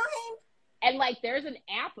wine? And like there's an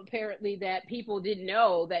app apparently that people didn't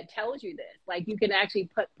know that tells you this. Like you can actually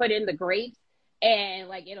put in the grapes and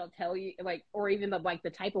like it'll tell you like or even the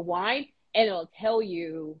type of wine and it'll tell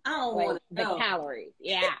you the calories.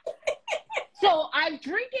 Yeah. So I'm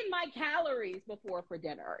drinking my calories before for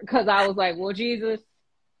dinner because I was like, well, Jesus,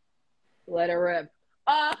 let it rip.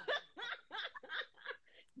 It's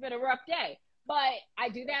been a rough day. But I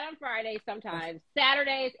do that on Fridays sometimes.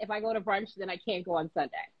 Saturdays, if I go to brunch, then I can't go on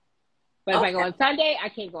Sunday. But if I go on Sunday, I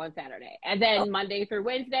can't go on Saturday. And then Monday through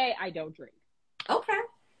Wednesday, I don't drink. Okay.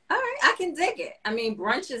 All right. I can dig it. I mean,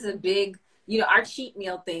 brunch is a big, our cheat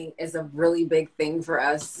meal thing is a really big thing for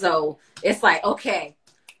us. So it's like, okay,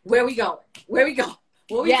 where we going? Where we going?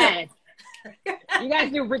 What we doing? You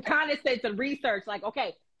guys do reconnaissance and research. Like,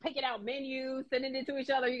 okay, picking out menus, sending it to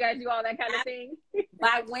each other. You guys do all that kind of thing.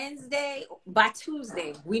 By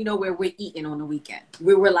Tuesday, we know where we're eating on the weekend.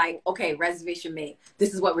 We were like, okay, reservation made.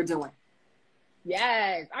 This is what we're doing.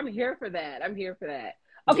 Yes, I'm here for that.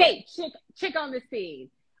 Okay, yeah. chick on the scene.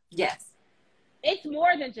 Yes. It's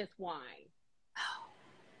more than just wine.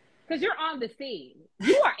 Because you're on the scene.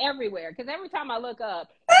 You are everywhere. Because every time I look up,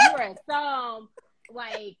 you're at some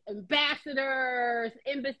like ambassadors,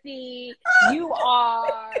 embassy. You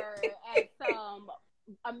are at some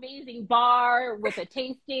amazing bar with a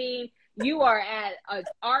tasting. You are at an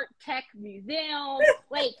art tech museum.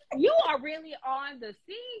 Like you are really on the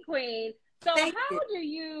scene, queen. So do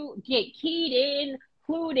you get keyed in,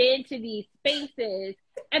 clued into these spaces?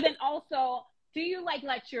 And then also, do you like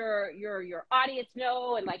let your audience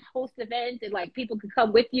know and like host events and like people can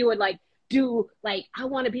come with you and like do like I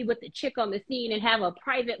want to be with the chick on the scene and have a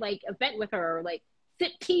private like event with her or like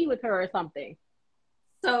sip tea with her or something?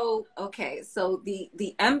 So so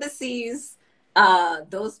the embassies,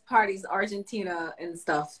 those parties, Argentina and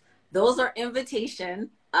stuff, those are invitation.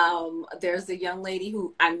 There's a young lady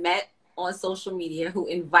who I met on social media who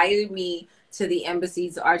invited me to the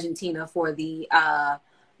embassies of Argentina for the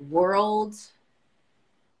World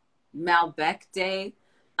Malbec Day.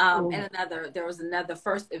 And there was another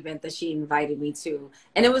first event that she invited me to.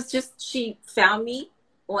 And it was just, she found me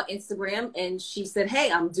on Instagram and she said,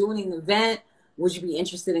 hey, I'm doing an event. Would you be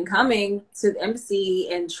interested in coming to the embassy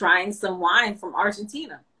and trying some wine from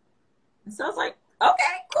Argentina? And so I was like,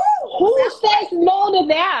 okay, cool. Who says no to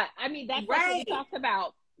that? I mean, that's what we talked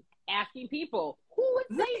about. Asking people who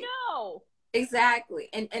would say no. Exactly.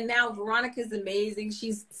 And now Veronica's amazing.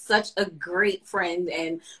 She's such a great friend.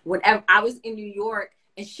 And whenever I was in New York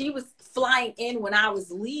and she was flying in when I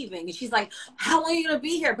was leaving. And she's like, how long are you going to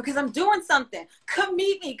be here? Because I'm doing something. Come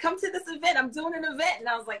meet me. Come to this event. I'm doing an event. And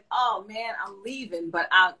I was like, oh, man, I'm leaving. But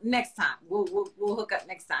next time. We'll hook up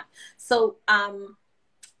next time. So am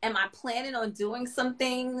I planning on doing some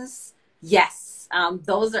things? Yes.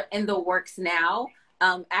 Those are in the works now.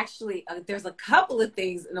 Actually, there's a couple of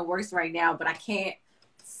things in the works right now, but I can't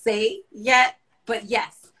say yet. But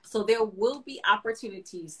yes. So there will be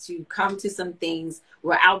opportunities to come to some things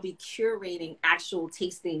where I'll be curating actual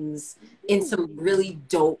tastings in some really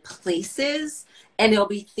dope places, and it'll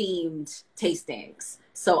be themed tastings.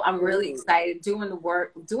 So I'm really excited doing the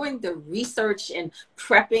work, doing the research and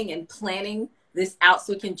prepping and planning this out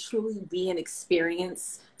so it can truly be an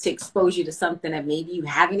experience to expose you to something that maybe you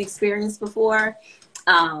haven't experienced before.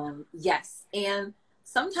 Yes. And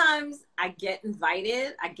sometimes I get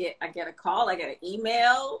invited, I get a call, I get an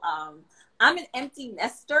email. I'm an empty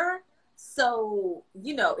nester. So,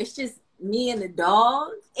 you know, it's just me and the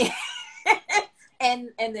dog. and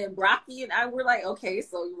then Brocky and I were like, okay,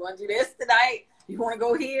 so you want to do this tonight? You want to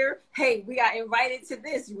go here? Hey, we got invited to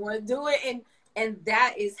this. You want to do it? And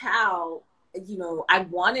that is how, you know, I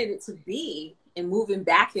wanted it to be. And moving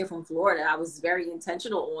back here from Florida, I was very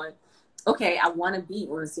intentional on, okay, I want to be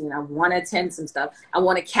on scene. I want to attend some stuff. I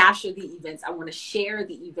want to capture the events. I want to share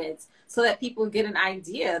the events so that people get an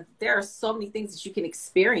idea. There are so many things that you can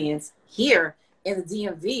experience here in the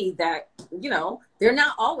DMV that, you know, they're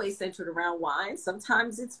not always centered around wine.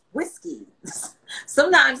 Sometimes it's whiskey.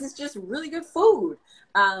 Sometimes it's just really good food.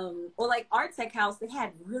 Or like Art Tech House, they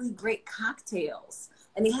had really great cocktails.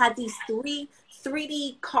 And they had these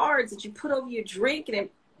 3D cards that you put over your drink, and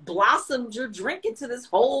it blossomed your drink into this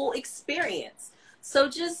whole experience. So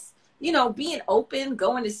just, you know, being open,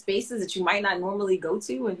 going to spaces that you might not normally go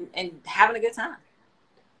to, and having a good time.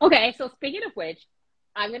 Okay, so speaking of which,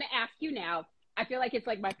 I'm going to ask you now. I feel like it's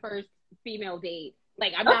like my first female date.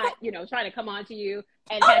 Like, I'm not, you know, trying to come on to you.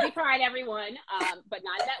 And happy Pride, everyone, but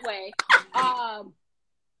not that way.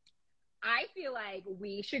 I feel like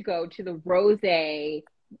we should go to the Rosé,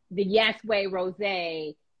 the Yes Way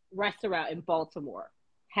Rosé restaurant in Baltimore.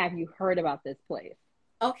 Have you heard about this place?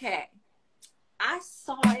 Okay. I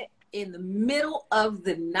saw it in the middle of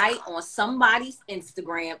the night on somebody's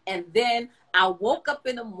Instagram, and then I woke up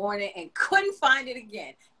in the morning and couldn't find it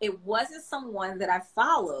again. It wasn't someone that I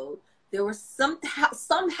followed. There was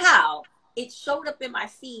somehow it showed up in my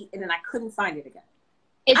feed, and then I couldn't find it again.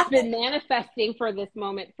 It's been manifesting for this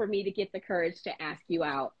moment for me to get the courage to ask you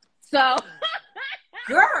out. So,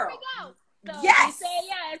 girl, here we go. So yes, you say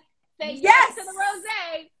yes. Say yes, yes to the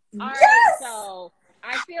Rosé. All yes. right, so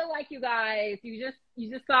I feel like you guys, you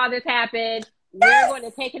just saw this happen. Yes. We're going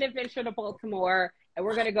to take an adventure to Baltimore, and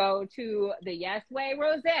we're going to go to the Yes Way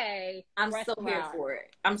Rosé. I'm so here for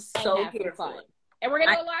it. I'm so here for it. And we're going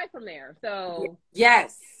to go live from there. So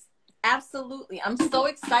yes, absolutely. I'm so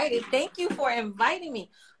excited. Thank you for inviting me.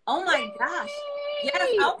 Oh my gosh.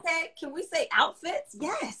 Yes. Okay. Can we say outfits?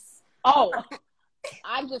 Yes. Oh,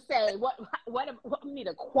 I'm just saying, what I need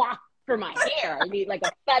a coif for my hair. I need like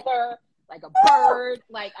a feather, like a bird.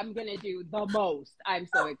 Like, I'm gonna do the most. I'm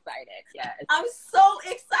so excited. Yes. I'm so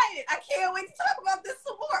excited. I can't wait to talk about this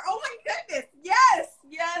some more. Oh my goodness. Yes.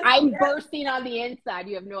 Yes. I'm bursting on the inside.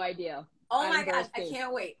 You have no idea. Oh my gosh. I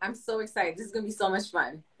can't wait. I'm so excited. This is gonna be so much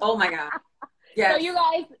fun. Oh my God. Yes. So you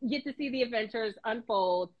guys get to see the adventures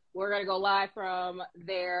unfold. We're gonna go live from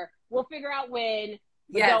there. We'll figure out when.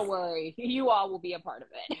 But don't worry, you all will be a part of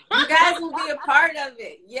it. You guys will be a part of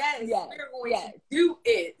it. Yes. Yes. We're going to do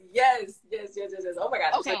it. Yes. Oh my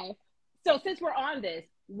gosh. Okay. So since we're on this,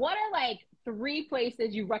 what are like 3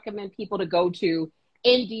 places you recommend people to go to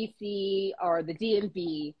in DC or the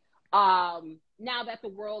DMV now that the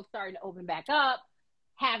world's starting to open back up?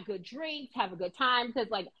 Have good drinks, have a good time. Because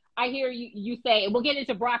like I hear you say, and we'll get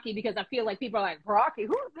into Brocky because I feel like people are like, Brocky,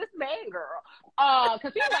 who's this man girl?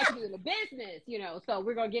 Because people like to be in the business, you know, so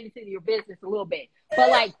we're going to get into your business a little bit. But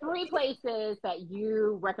like 3 places that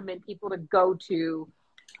you recommend people to go to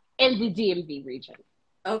in the DMV region.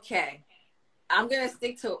 Okay. I'm going to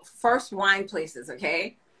stick to first wine places,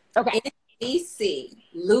 okay? Okay. In DC,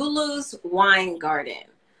 Lulu's Wine Garden.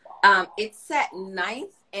 It's at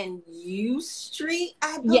 9th and U Street,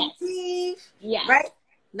 I believe. Yes. Right?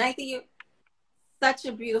 9th and U. Such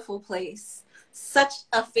a beautiful place. Such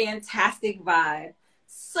a fantastic vibe.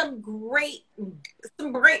 Some great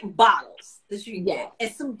bottles that you get, and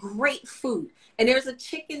some great food. And there's a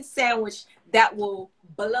chicken sandwich that will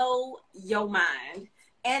blow your mind.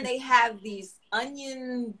 And they have these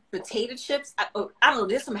onion potato chips. I don't know.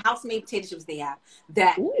 There's some house-made potato chips they have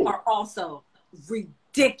that are also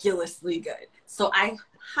ridiculously good. So I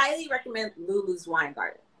highly recommend Lulu's Wine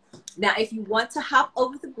Garden. Now, if you want to hop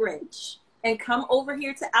over the bridge and come over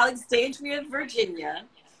here to Alexandria, Virginia,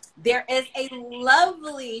 there is a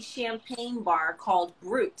lovely champagne bar called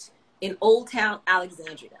Brut in Old Town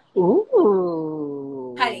Alexandria.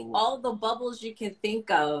 Ooh. Honey, all the bubbles you can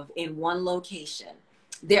think of in one location.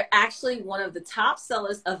 They're actually one of the top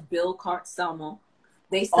sellers of Bill Cart salmon.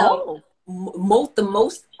 They sell the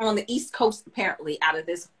most on the East Coast, apparently, out of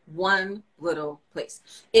this one little place.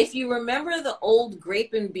 If you remember the old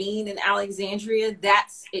Grape and Bean in Alexandria,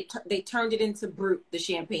 that's it. They turned it into Brut, the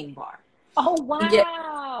champagne bar. Oh,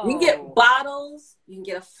 wow. You can get bottles, you can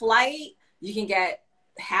get a flight, you can get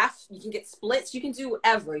you can get splits, you can do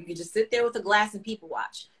whatever. You can just sit there with a glass and people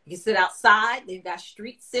watch. You can sit outside, they've got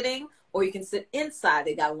street sitting, or you can sit inside.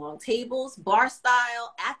 They got long tables, bar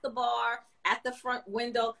style, at the bar, at the front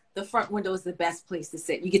window. The front window is the best place to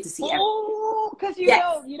sit. You get to see everything. Oh, because you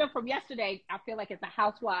know from yesterday, I feel like it's a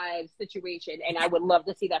housewives situation, and I would love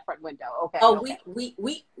to see that front window. Okay. Oh, okay.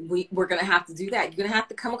 we're gonna have to do that. You're gonna have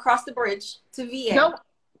to come across the bridge to VA. No,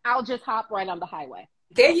 I'll just hop right on the highway.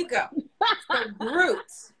 There you go. So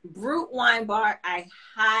Brut Wine Bar, I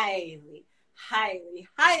highly, highly,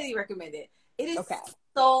 highly recommend it. It is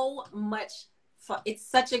so much fun. It's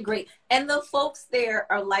such a great, and the folks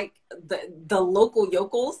there are like the local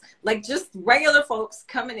yokels, like just regular folks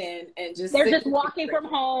coming in and they're just walking from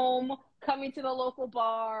home, coming to the local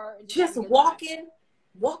bar, and just walking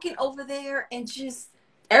over there, and just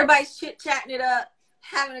everybody's chit-chatting it up,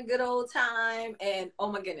 having a good old time, and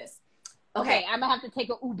oh my goodness. Okay, I'm gonna have to take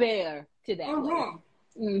an Uber to that.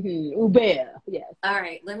 Uber, yes. All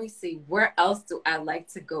right, let me see. Where else do I like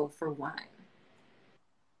to go for wine?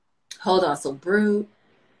 Hold on. So Brut.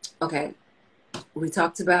 Okay, we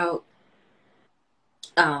talked about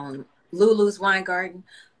Lulu's Wine Garden.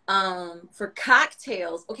 For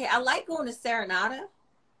cocktails, okay, I like going to Serenata.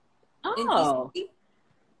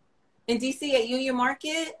 In DC at Union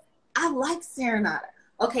Market. I like Serenata.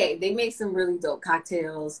 Okay, they make some really dope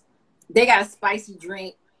cocktails. They got a spicy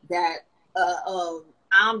drink that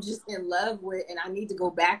I'm just in love with, and I need to go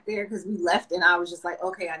back there because we left and I was just like,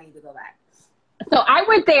 okay, I need to go back. So I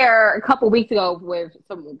went there a couple weeks ago with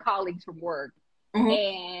some colleagues from work,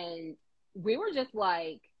 and we were just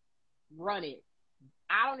like, run it.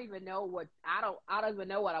 I don't even know what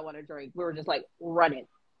I want to drink. We were just like, run it.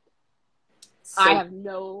 So, I have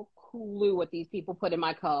no clue what these people put in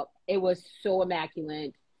my cup. It was so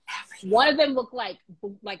immaculate. One of them looked like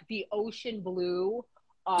the ocean blue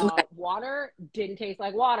water. Didn't taste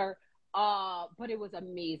like water, but it was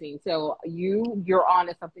amazing. So you're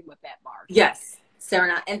onto something with that bar. Yes,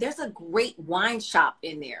 Serenata. And there's a great wine shop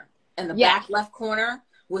in there in the back left corner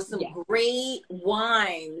with some great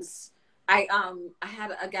wines. I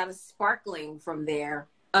got a sparkling from there.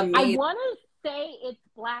 Amazing. I want to say it's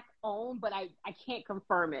Black owned, but I can't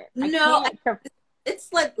confirm it.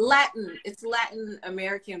 It's like Latin. It's Latin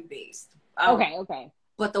American based. Okay.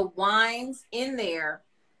 But the wines in there,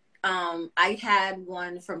 I had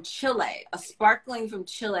one from Chile, a sparkling from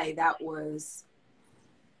Chile that was,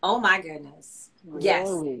 oh my goodness.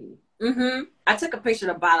 Really? Yes. I took a picture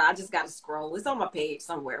of the bottle. I just got to scroll. It's on my page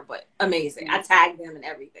somewhere, but amazing. I tagged them and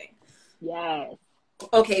everything. Yes.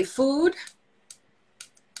 Okay, food.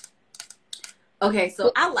 Okay,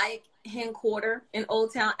 so I like Hen Quarter in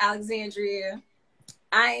Old Town Alexandria.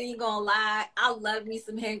 I ain't gonna lie, I love me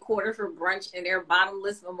some Hen Quarter for brunch, and their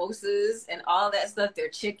bottomless mimosas and all that stuff. Their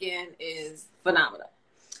chicken is phenomenal.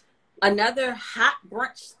 Another hot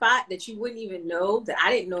brunch spot that you wouldn't even know, that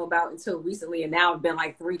I didn't know about until recently, and now I've been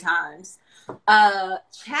like 3 times.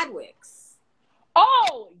 Chadwick's.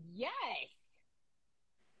 Oh, yes.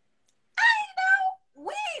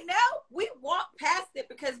 We walk past it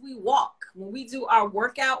because we walk. When we do our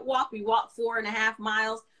workout walk, we walk 4.5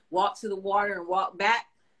 miles, walk to the water and walk back.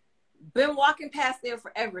 Been walking past there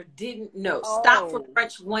forever, didn't know. Stopped for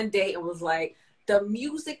brunch one day and was like, the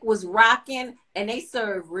music was rocking, and they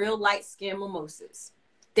serve real light skin mimosas.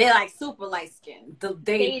 They're like super light skin.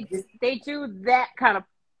 They do that kind of,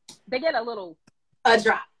 they get a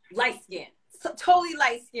drop, light skin. So, totally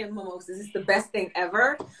light skin mimosas. It's the best thing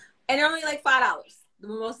ever. And they're only like $5. The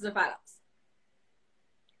mimosas are $5.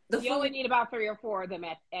 You only need about 3 or 4 of them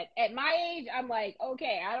at my age. I'm like,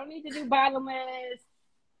 okay, I don't need to do bottomless.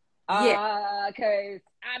 Because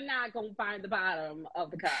I'm not gonna find the bottom of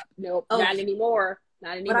the cup. Nope, not anymore.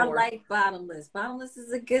 Not anymore. But I like bottomless. Bottomless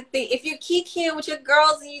is a good thing. If you're kikiing with your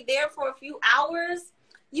girls and you're there for a few hours,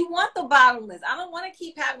 you want the bottomless. I don't want to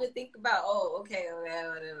keep having to think about, okay.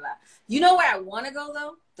 You know where I want to go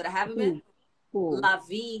though, that I haven't been? La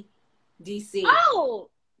Vie DC. Oh,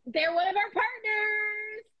 they're one of our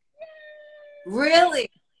partners. Really?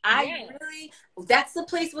 I Yeah. really, that's the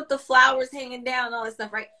place with the flowers hanging down and all that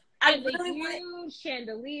stuff, right? I And the really want it. huge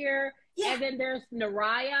chandelier. Yeah, And then there's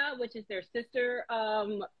Naraya, which is their sister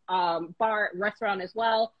bar restaurant as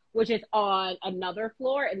well, which is on another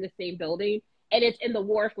floor in the same building. And it's in the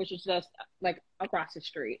wharf, which is just like across the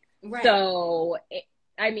street. right. So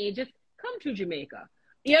I mean, just come to Jamaica.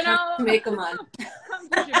 You Come know, to make a month. come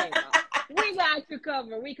to Jamaica. We got you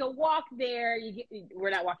covered. We can walk there.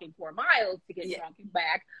 We're not walking 4 miles to get Yeah. drunk and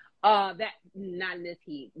back. That not in this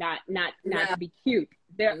heat. Not No. to be cute.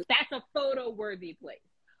 That's a photo worthy place.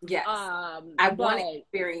 Yes. I want to But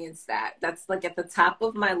experience that. That's like at the top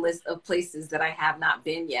of my list of places that I have not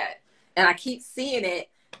been yet. And I keep seeing it,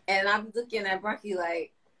 and I'm looking at Brocky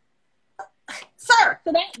like, sir.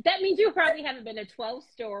 so that means you probably haven't been to 12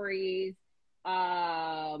 Stories.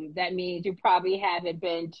 That means you probably haven't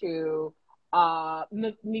been to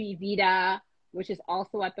Mi Vida, which is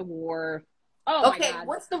also at the wharf. Oh my Okay, God.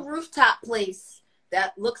 what's the rooftop place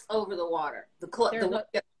that looks over the water?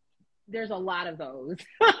 There's a lot of those.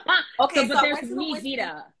 Okay, so But I there's went to the Mi whiskey.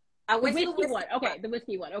 Vida. I The went to the whiskey whiskey one. one. Okay, the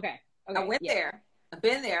whiskey one. Okay. I went Yeah. there. I've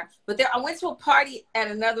been there, but I went to a party at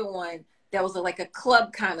another one that was like a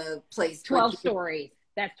club kind of place. 12 Stories.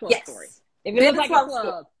 That's 12 Yes. Stories. If it Been looks to like a 12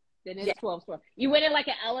 club, then Yeah. it's 12 Stories. You went in like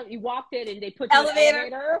an elevator. You walked in and they put you in an Elevator.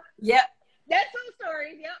 elevator. Yep. That's 12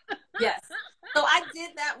 Stories. Yep. Yes. So I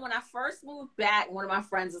did that when I first moved back. One of my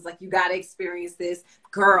friends was like, "You got to experience this,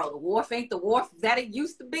 girl. The wharf ain't the wharf that it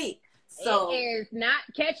used to be." So It is not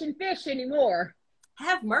catching fish anymore.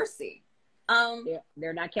 have mercy.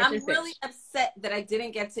 They're not catching I'm fish. really upset that I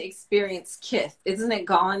didn't get to experience Kith. Isn't it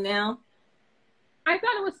gone now? I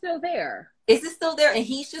thought it was still there. Is it still there? And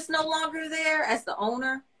he's just no longer there as the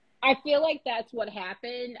owner? I feel like that's what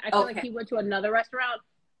happened. I feel like Okay. he went to another restaurant.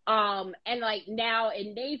 And like now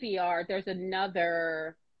in Navy Yard, there's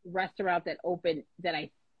another restaurant that opened that I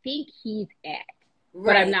think he's at,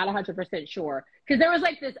 but I'm Right. not 100% sure. Because there was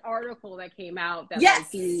like this article that came out that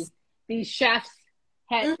Yes. like these chefs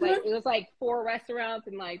had Mhm. like it was like 4 restaurants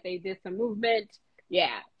and like they did some movement.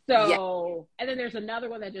 Yeah. Yeah. So and then there's another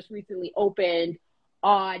one that just recently opened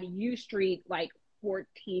on U Street, like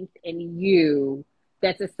 14th and U,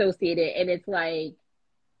 that's associated, and it's like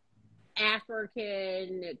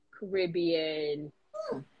African, Caribbean,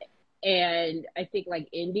 Hmm. and I think like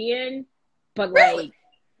Indian, but Really? like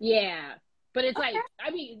yeah, but it's Okay. like I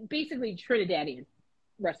mean basically Trinidadian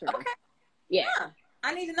restaurant. Okay. Yeah, Huh.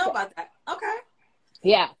 I need to know about that. Okay.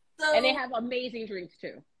 yeah, So and they have amazing drinks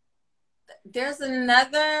too. there's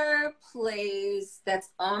another place that's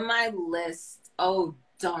on my list. Oh,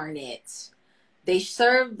 darn it. They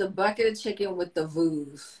served the bucket of chicken with the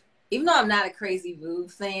vouv. Even though I'm not a crazy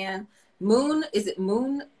vouv fan. Moon, is it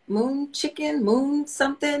moon chicken? Moon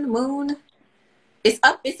something? Moon? It's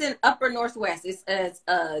in upper northwest. It's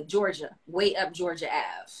Georgia. Way up Georgia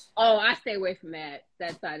Ave. Oh, I stay away from that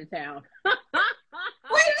side of town. Wait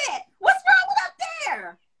a minute. What's wrong with up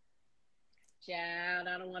there? Child,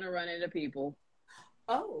 I don't want to run into people.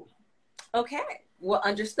 Oh. Okay. Well,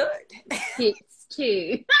 understood. It's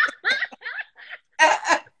too.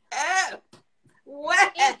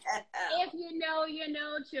 What? If you know,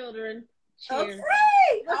 children. Cheers.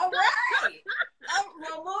 Okay. All right.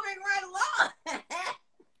 We're moving right along.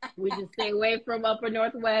 We just stay away from upper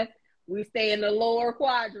northwest. We stay in the lower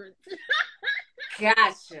quadrants.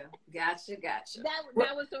 Gotcha.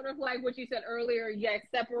 That was sort of like what you said earlier. You guys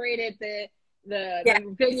separated the Yeah.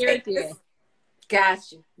 vineyards. Yeah.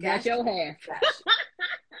 Gotcha. Got your hair. Gotcha.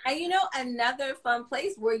 And you know, another fun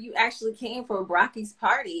place where you actually came for Brocky's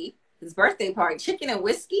party, his birthday party, chicken and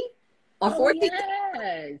whiskey on 14th.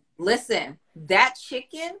 Yes. Listen, that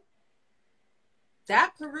chicken,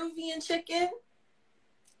 that Peruvian chicken,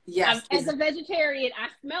 yes. As a vegetarian, I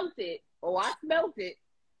smelt it. Oh, I smelt it.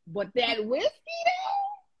 But that whiskey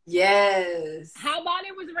though? Yes. How about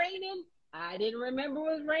it was raining? I didn't remember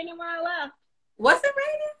it was raining when I left. Was it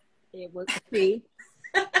raining? It was,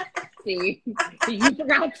 see, you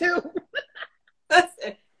forgot too.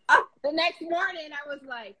 Listen, The next morning, I was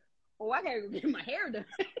like, "Oh, I gotta go get my hair done."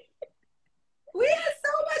 we had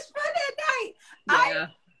so much fun that night. Yeah.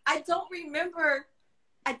 I don't remember.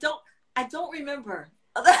 I don't remember.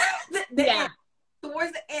 Yeah.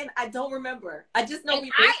 Towards the end, I don't remember. I just know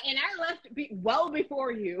And I left well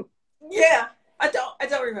before you. Yeah. I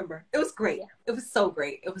don't remember. It was great. Yeah. It was so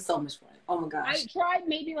great. It was so much fun. Oh my gosh. I tried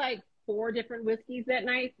maybe like 4 different whiskeys that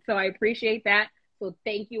night, so I appreciate that. So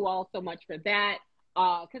thank you all so much for that.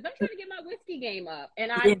 Because I'm trying to get my whiskey game up,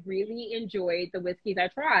 and I really enjoyed the whiskeys I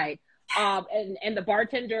tried. And the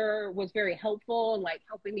bartender was very helpful and like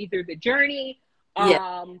helping me through the journey.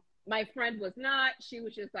 My friend was not. She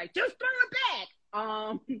was just like, just throw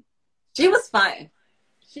it back. She was fine.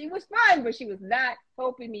 She was fine, but she was not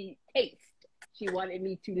helping me taste. She wanted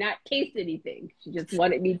me to not taste anything. She just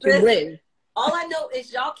wanted me to live. All I know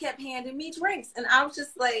is y'all kept handing me drinks, and I was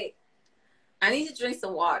just like, I need to drink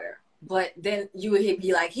some water. But then you would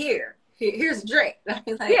be like, here's a drink. I'd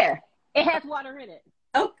be like, yeah, it has water in it.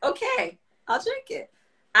 Oh, okay, I'll drink it.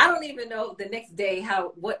 I don't even know the next day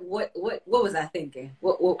what was I thinking?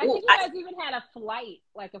 I think you guys even had a flight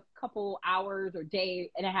like a couple hours or day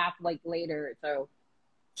and a half like later. So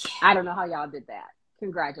I don't know how y'all did that.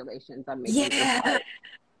 Congratulations on making this flight.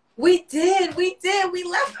 We did. We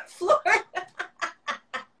left Florida.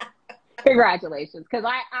 Congratulations, because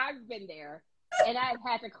I've been there and I've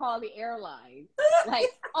had to call the airline. Like,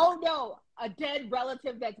 oh no, a dead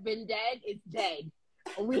relative that's been dead is dead.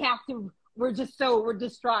 We're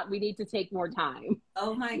distraught. We need to take more time.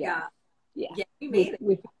 Oh my God. Yeah. We made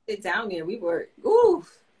it down there. We were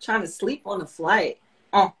trying to sleep on the flight.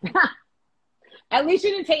 Oh. At least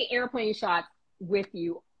you didn't take airplane shots with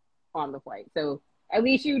you on the flight. So at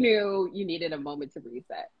least you knew you needed a moment to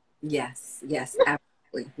reset. Yes,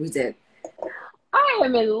 absolutely. We did. I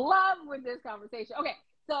am in love with this conversation. Okay,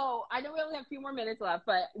 so I know we only have a few more minutes left,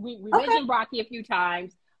 but we mentioned Brocky a few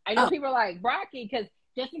times. I know people are like, Brocky, because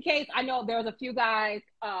just in case, I know there's a few guys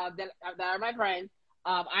that are my friends.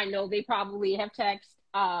 I know they probably have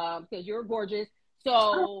texted because you're gorgeous.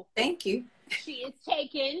 So thank you. She is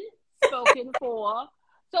taken, spoken for.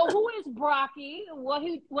 So who is Brocky? What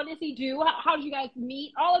does he do? How did you guys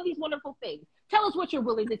meet? All of these wonderful things. Tell us what you're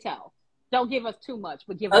willing to tell. Don't give us too much,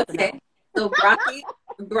 but give us enough. So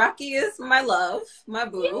Brocky is my love, my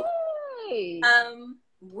boo. Yay.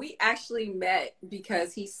 We actually met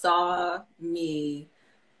because he saw me.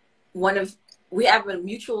 We have a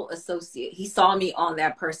mutual associate. He saw me on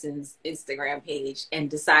that person's Instagram page and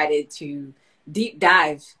decided to deep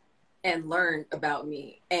dive and learn about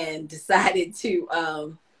me, and decided to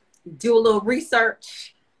do a little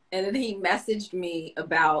research. And then he messaged me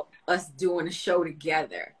about us doing a show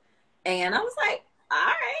together. And I was like, all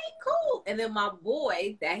right, cool. And then my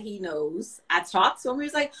boy that he knows, I talked to him. He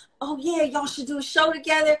was like, oh yeah, y'all should do a show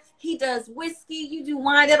together. He does whiskey, you do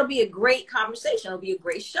wine. That'll be a great conversation. It'll be a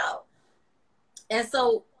great show. And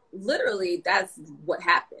so literally that's what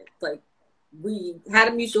happened. Like, we had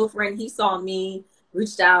a mutual friend. He saw me,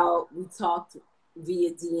 reached out. We talked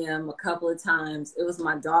via DM a couple of times. It was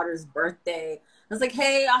my daughter's birthday. I was like,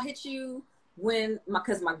 hey, I'll hit you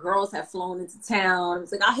because my girls have flown into town. I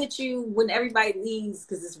was like, I'll hit you when everybody leaves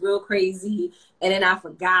because it's real crazy. And then I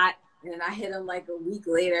forgot. And then I hit him like a week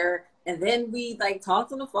later. And then we like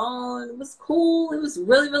talked on the phone. It was cool. It was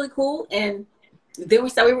really, really cool. And then we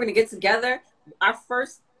said we were going to get together. Our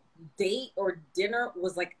first date or dinner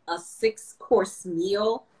was like a 6-course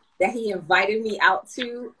meal that he invited me out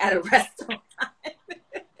to at a restaurant.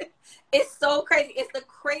 It's so crazy. It's the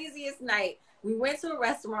craziest night. We went to a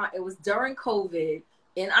restaurant. It was during COVID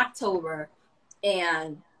in October.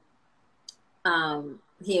 And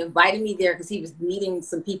he invited me there because he was meeting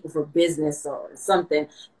some people for business or something.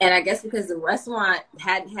 And I guess because the restaurant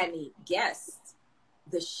hadn't had any guests,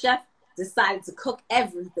 the chef decided to cook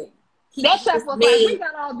everything. That chef was like, we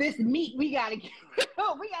got all this meat. We got to get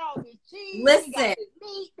we got all this cheese. Listen,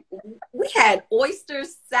 we had oyster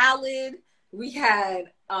salad. We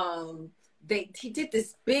had he did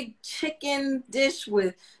this big chicken dish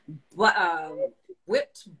with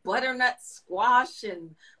whipped butternut squash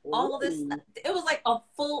and all of this stuff. It was like a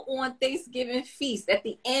full-on Thanksgiving feast. At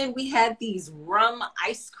the end, we had these rum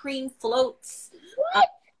ice cream floats. What?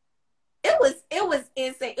 It was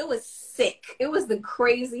insane. It was sick. It was the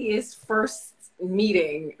craziest first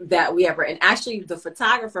meeting that we ever. And actually, the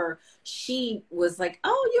photographer, she was like,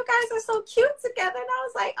 "Oh, you guys are so cute together." And I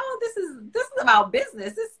was like, "Oh, this is about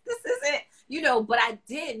business. This isn't, you know." But I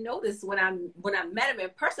did notice when I met him in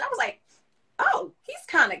person, I was like, "Oh, he's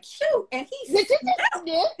kind of cute, and he smells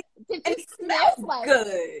good. He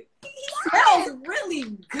smells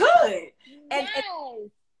really good." And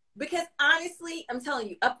because honestly, I'm telling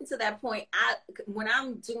you, up until that point, when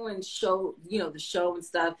I'm doing the show and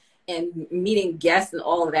stuff and meeting guests and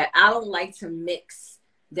all of that, I don't like to mix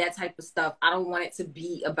that type of stuff. I don't want it to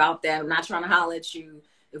be about that. I'm not trying to holler at you.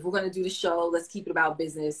 If we're going to do the show, let's keep it about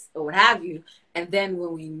business or what have you. And then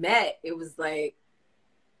when we met, it was like,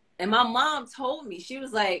 and my mom told me, she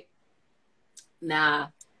was like, nah,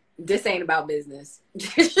 this ain't about business.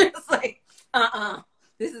 She was like,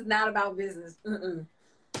 this is not about business. Mm-mm.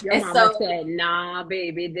 Your mama said, nah,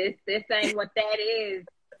 baby, this ain't what that is.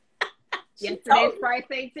 Yesterday's price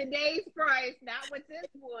ain't today's price, not with this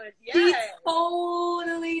one. She Yes.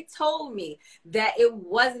 totally told me that it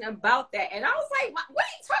wasn't about that. And I was like, what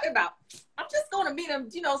are you talking about? I'm just going to meet him,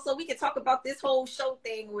 you know, so we can talk about this whole show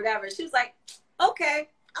thing or whatever. She was like, okay,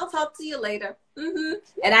 I'll talk to you later. And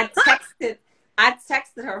I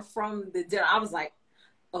texted her from the dinner. I was like,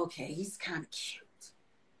 okay, he's kind of cute.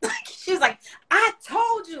 She was like, I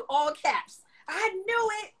told you, all caps. I knew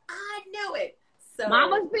it. I knew it. So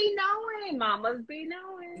mamas be knowing. Mamas be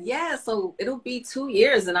knowing. Yeah, so it'll be 2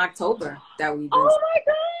 years in October that we've been. Oh my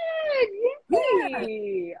God.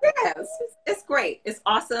 Yay. Yeah, it's great. It's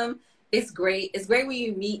awesome. It's great. It's great when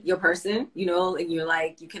you meet your person, you know, and you're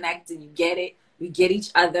like, you connect and you get it. We get each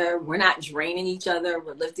other. We're not draining each other.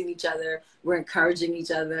 We're lifting each other. We're encouraging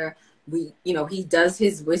each other. We, you know, he does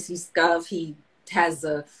his whiskey stuff. He has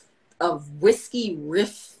a whiskey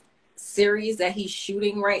riff series that he's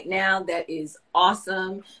shooting right now that is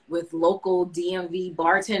awesome, with local DMV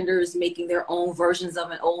bartenders making their own versions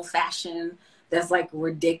of an old fashioned that's like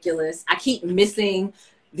ridiculous. I keep missing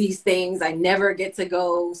these things. I never get to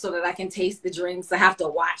go so that I can taste the drinks. I have to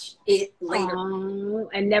watch it later.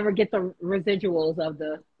 And never get the residuals of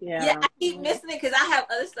the Yeah, I keep missing it because I have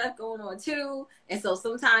other stuff going on too, and so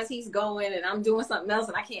sometimes he's going and I'm doing something else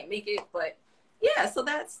and I can't make it. But yeah, so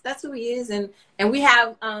that's who he is, and we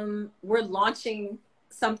have we're launching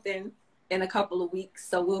something in a couple of weeks,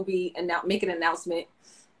 so we'll be making an announcement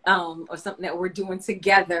or something that we're doing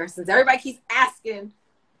together, since everybody keeps asking.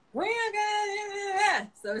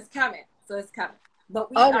 So it's coming.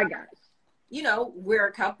 But my gosh, you know, we're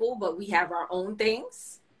a couple, but we have our own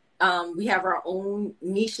things. We have our own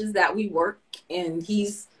niches that we work, and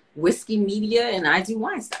he's whiskey media and I do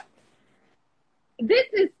wine stuff. This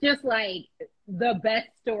is just like the best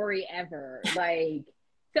story ever. Like,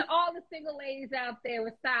 to all the single ladies out there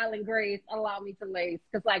with style and grace, allow me to lace,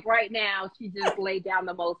 because like right now she just laid down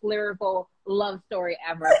the most lyrical love story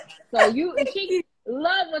ever. So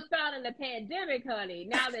love was found in the pandemic, honey.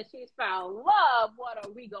 Now that she's found love, what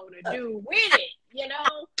are we gonna do with it? You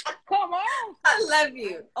know, come on. I love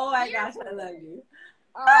you. Oh my gosh, I love you.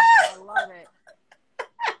 Oh, I love it.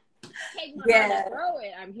 Take my hand and throw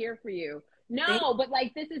it. I'm here for you. No, but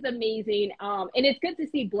like, this is amazing. And it's good to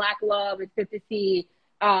see Black love. It's good to see,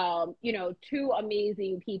 you know, two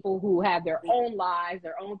amazing people who have their own lives,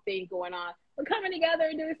 their own thing going on, but coming together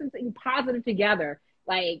and doing something positive together.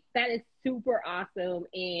 Like, that is super awesome.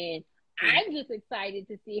 And I'm just excited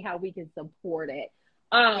to see how we can support it.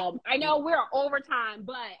 I know we're over time,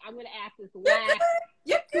 but I'm going to ask this last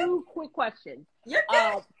two quick questions. You're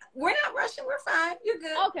good. We're not rushing. We're fine. You're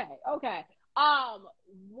good. Okay.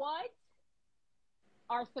 What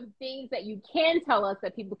are some things that you can tell us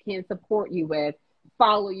that people can support you with,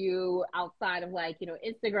 follow you outside of, like, you know,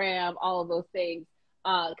 Instagram, all of those things?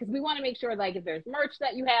 Because we want to make sure, like, if there's merch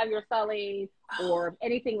that you're selling or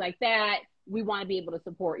anything like that, we want to be able to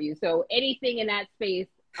support you. So anything in that space,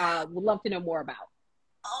 would love to know more about.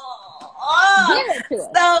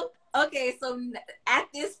 So at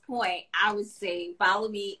this point, I would say follow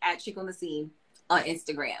me at Chick on the Scene on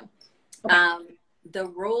Instagram. Okay. The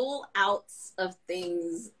rollouts of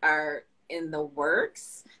things are in the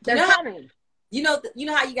works. They're coming. You know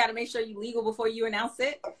how you got to make sure you're legal before you announce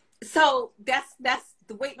it. So that's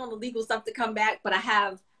the waiting on the legal stuff to come back. But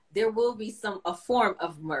there will be a form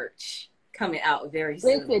of merch coming out very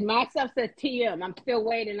soon. Listen, my stuff says TM. I'm still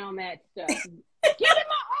waiting on that stuff. Get in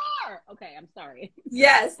my R. Okay, I'm sorry.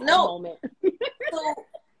 Yes, no.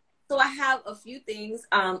 So I have a few things.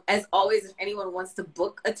 As always, if anyone wants to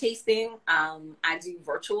book a tasting, I do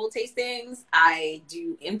virtual tastings. I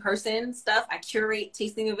do in-person stuff. I curate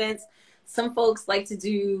tasting events. Some folks like to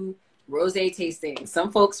do rosé tasting.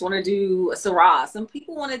 Some folks want to do a Syrah. Some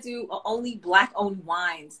people want to do only Black-owned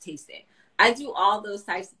wines tasting. I do all those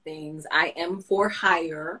types of things. I am for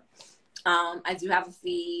hire. I do have a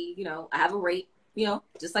fee. You know, I have a rate. You know,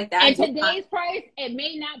 just like that. And today's price, it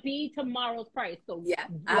may not be tomorrow's price. So yeah,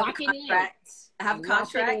 lock it in. I have a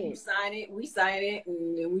contract. You sign it, we sign it,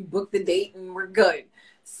 and then we book the date, and we're good.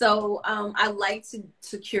 So I like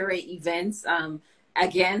to curate events.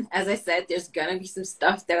 Again, as I said, there's gonna be some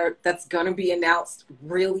stuff that's gonna be announced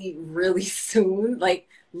really, really soon. Like,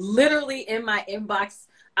 literally in my inbox,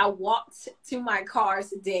 I walked to my car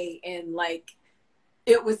today and like,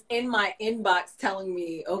 it was in my inbox telling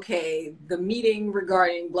me, okay, the meeting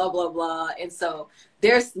regarding blah, blah, blah. And so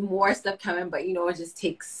there's more stuff coming, but you know, it just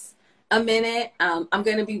takes a minute. I'm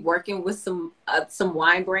going to be working with some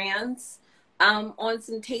wine brands on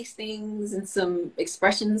some tastings and some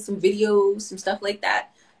expressions, some videos, some stuff like that.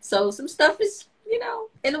 So some stuff is, you know,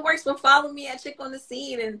 in the works, but follow me at Chick on the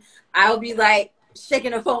Scene and I'll be like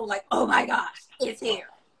shaking her phone like, oh my gosh, it's here.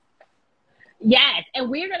 Yes, and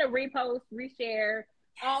we're gonna repost, reshare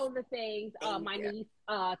all of the things. My niece,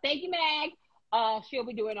 thank you, Mag. She'll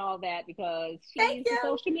be doing all that because Thank she's the you.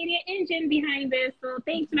 social media engine behind this. So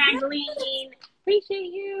thanks, Magdalene.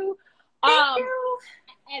 Appreciate you. Thank Um, you.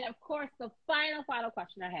 and of course, the final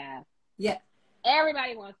question I have. Yeah.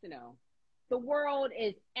 Everybody wants to know. The world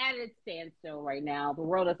is at its standstill right now. The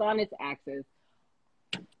world is on its axis.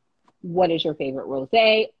 What is your favorite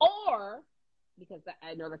rosé? Or, because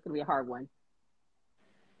I know that's gonna be a hard one,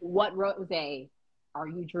 what rosé are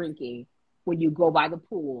you drinking when you go by the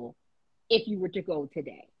pool if you were to go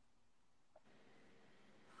today?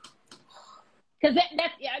 Because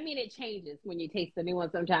that's, yeah, I mean, it changes when you taste the new one.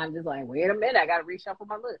 Sometimes it's like, wait a minute, I got to reshuffle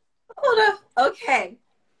my list. Hold up. Okay.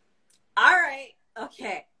 All right.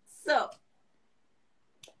 Okay. So,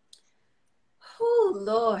 oh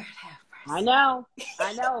Lord have I mercy. know.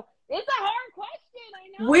 I know. It's a hard question.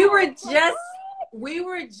 I know. We were It's like, just we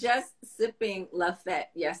were just sipping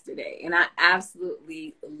Lafette yesterday, and I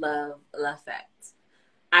absolutely love Lafette.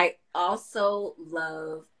 I also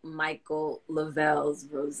love Michael Lavelle's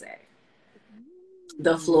Rosé,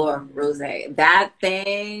 the Fleur Rosé. That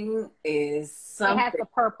thing is it has something. the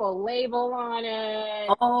purple label on it.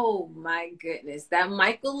 Oh my goodness. That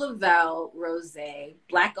Michael Lavelle Rosé,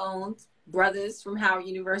 Black owned, brothers from Howard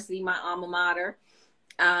University, my alma mater.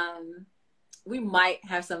 We might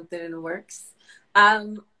have something in the works.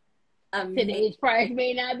 Today's price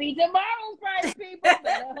may not be tomorrow's price, people.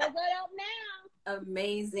 Better hook it up now.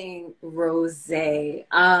 Amazing rosé.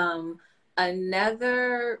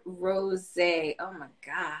 Another rosé. Oh my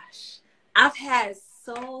gosh. I've had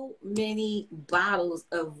so many bottles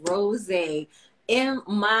of rosé in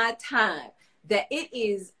my time that it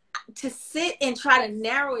is to sit and try to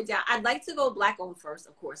narrow it down. I'd like to go black on first,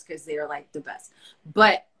 of course, because they're like the best.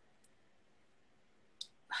 But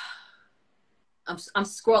I'm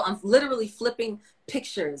literally flipping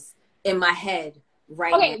pictures in my head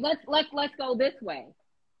right now. Okay, let's go this way.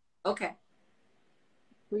 Okay.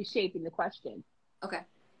 Reshaping the question. Okay.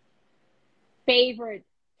 Favorite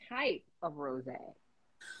type of rosé?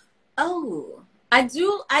 Oh, I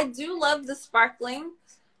do love the sparkling,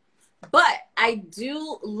 but I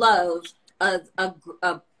do love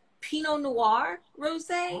a Pinot Noir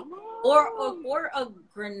rosé or a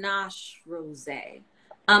Grenache rosé.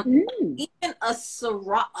 Even a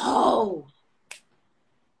Syrah. Oh,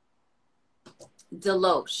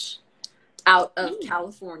 Deloche out of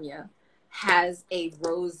California has a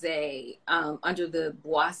rosé under the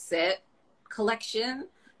Boisset collection.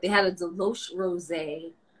 They had a Deloche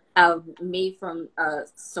rosé made from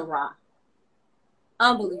Syrah.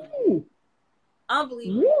 Unbelievable.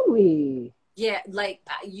 Unbelievable. Really? Yeah, like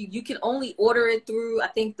you can only order it through, I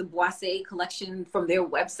think, the Boisset collection from their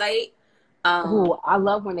website. Oh, I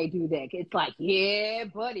love when they do that. It's like, yeah,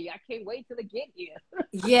 buddy, I can't wait till they get here.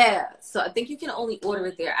 Yeah, so I think you can only order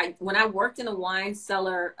it there. When I worked in a wine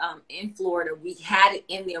cellar in Florida, we had it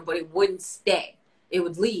in there, but it wouldn't stay. It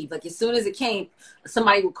would leave. Like as soon as it came,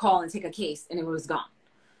 somebody would call and take a case, and it was gone.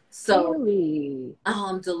 So, really?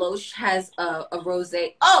 Deloche has a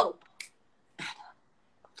rosé. Oh,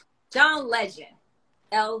 John Legend,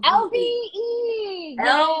 LVE.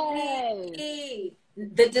 LVE.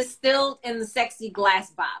 The distilled in the sexy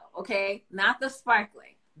glass bottle, okay? Not the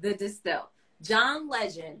sparkling, the distilled. John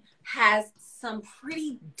Legend has some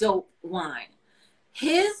pretty dope wine.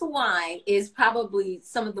 His wine is probably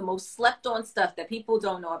some of the most slept on stuff that people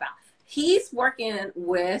don't know about. He's working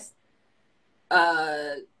with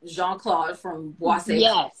Jean-Claude from Boisset.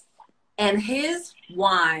 Yes. And his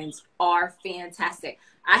wines are fantastic.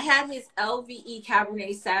 I had his LVE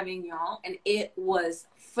Cabernet Sauvignon, and it was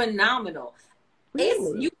phenomenal.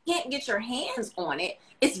 Really? You can't get your hands on it.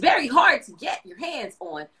 It's very hard to get your hands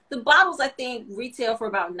on. The bottles, I think, retail for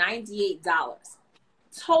about $98.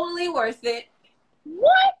 Totally worth it.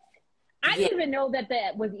 What? I didn't even know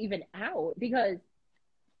that was even out because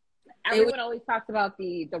everyone always talks about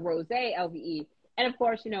the rosé LVE. And of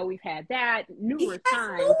course, we've had that numerous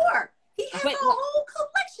times. More. He has a whole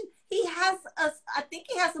collection. He has I think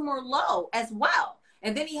he has a Merlot as well.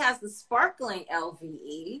 And then he has the sparkling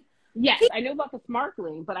LVE. Yes, I know about the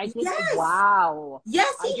sparkling, but I didn't. Yes. Wow.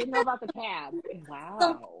 Yes, I didn't know about the cab. Wow.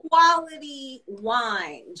 Some quality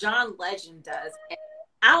wine. John Legend does. And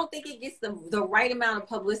I don't think it gets the right amount of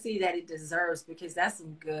publicity that it deserves because that's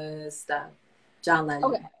some good stuff. John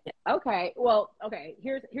Legend. Okay. Well, okay.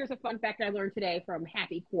 Here's a fun fact I learned today from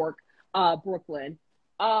Happy Cork, Brooklyn.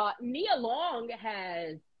 Nia Long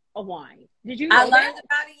has a wine. Did you know I learned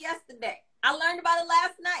about it yesterday. I learned about it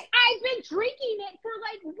last night. I've been drinking it for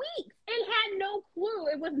like weeks and had no clue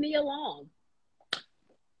it was Nia Long.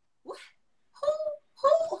 What?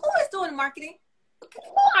 Who is doing marketing?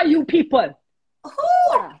 Who are you people?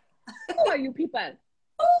 Who? Who are you people?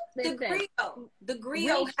 The Listen,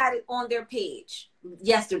 Griot had it on their page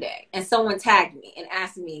yesterday, and someone tagged me and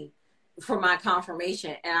asked me for my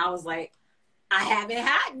confirmation, and I was like, I haven't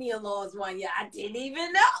had Nia Law's one yet. I didn't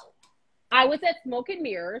even know. I was at Smoke and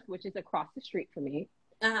Mirrors, which is across the street from me.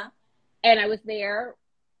 Uh-huh. And I was there,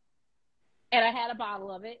 and I had a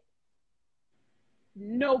bottle of it.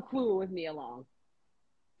 No clue with me along.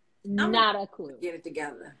 Not a clue. Get it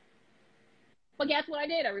together. But guess what I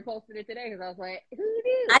did? I reposted it today because I was like, who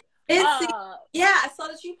knew? I did see. Yeah, I saw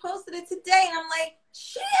that you posted it today, and I'm like,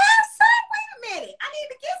 she has some. Wait a minute. I need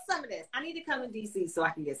to get some of this. I need to come to DC so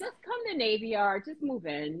I can get some. Just come to Navy Yard. Just move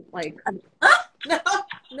in. Like, no.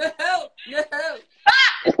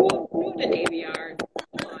 Move to Navy Yard.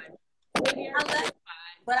 Come on. Navy Yard is fine.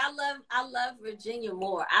 But I love Virginia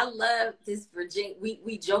more. I love this Virginia.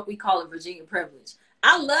 We joke, we call it Virginia privilege.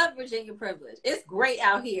 I love Virginia privilege. It's great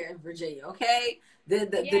out here in Virginia. Okay,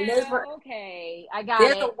 okay, I got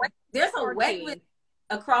it. There's a Wegmans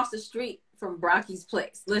across the street from Brocky's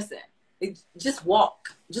place. Listen, just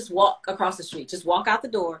walk across the street. Just walk out the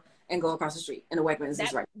door and go across the street, and the Wegmans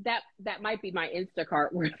is right. That might be my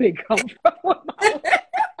Instacart where they come from.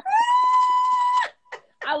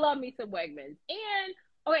 I love me some Wegmans. And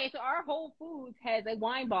okay, so our Whole Foods has a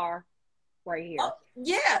wine bar right here. Oh,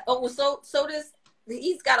 yeah. Oh, so does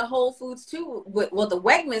he's got a Whole Foods too. Well, the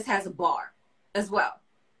Wegmans has a bar as well,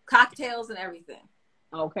 cocktails and everything.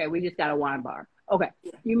 Okay, we just got a wine bar. Okay,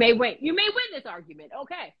 yeah. You may win this argument.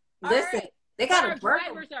 Okay, listen, they got our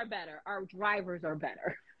drivers are better. Our drivers are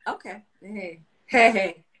better. Okay,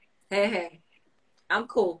 hey, I'm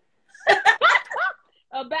cool.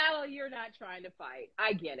 A battle you're not trying to fight.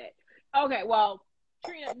 I get it. Okay, well,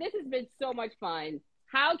 Trina, this has been so much fun.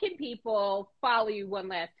 How can people follow you one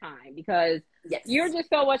last time? Because you're just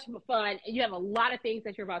so much fun, and you have a lot of things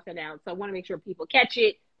that you're about to announce. So I want to make sure people catch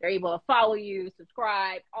it. They're able to follow you,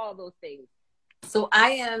 subscribe, all those things. So I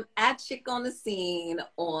am at Chick on the Scene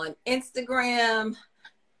on Instagram,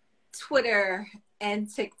 Twitter,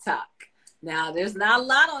 and TikTok. Now, there's not a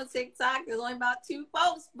lot on TikTok. There's only about 2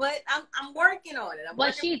 posts, but I'm working on it.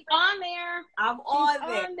 But she's on there. I'm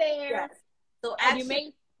on there. Yes. So you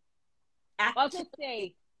may. I was gonna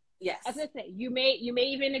say. Yes. I was gonna say you may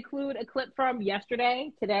even include a clip from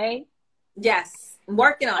today. Yes, I'm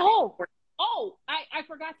working on it. I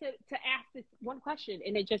forgot to ask this one question,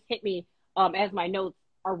 and it just hit me as my notes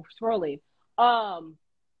are scrolling.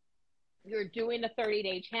 You're doing a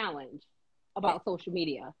 30-day challenge about social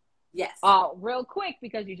media. Yes. Real quick,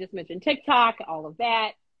 because you just mentioned TikTok, all of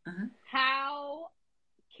that. Uh-huh. How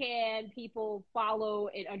can people follow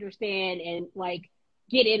and understand and like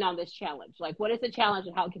get in on this challenge? Like, what is the challenge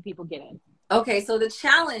and how can people get in? Okay, so the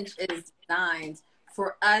challenge is designed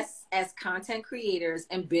for us as content creators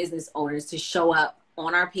and business owners to show up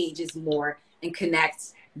on our pages more and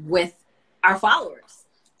connect with our followers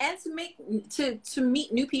and to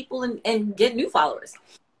meet new people and get new followers.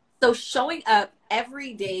 So showing up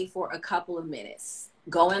every day for a couple of minutes,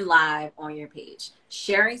 going live on your page,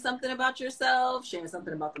 sharing something about yourself, sharing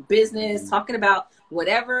something about the business, talking about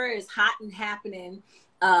whatever is hot and happening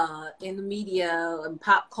in the media and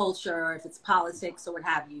pop culture, if it's politics or what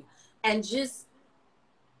have you, and just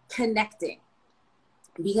connecting.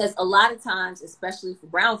 Because a lot of times, especially for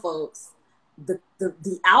brown folks,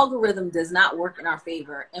 the algorithm does not work in our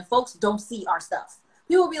favor, and folks don't see our stuff.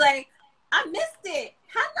 People will be like, I missed it.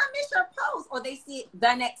 How did I miss your post? Or they see it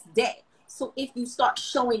the next day. So if you start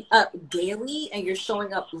showing up daily and you're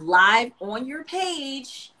showing up live on your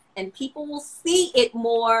page and people will see it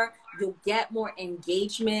more, you'll get more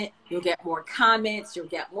engagement, you'll get more comments, you'll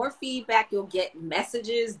get more feedback, you'll get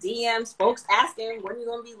messages, DMs, folks asking when you're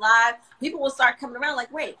going to be live. People will start coming around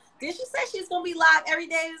like, wait, did she say she's going to be live every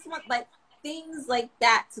day this month? Like things like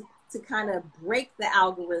that to kind of break the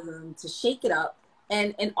algorithm, to shake it up.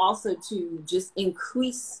 And also to just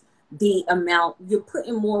increase the amount, you're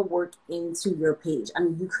putting more work into your page. I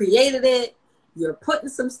mean, you created it, you're putting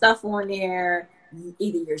some stuff on there,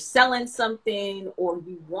 either you're selling something or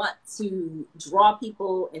you want to draw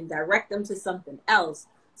people and direct them to something else.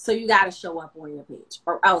 So you got to show up on your page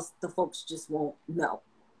or else the folks just won't know.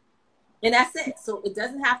 And that's it. So it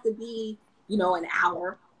doesn't have to be, an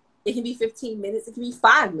hour. It can be 15 minutes. It can be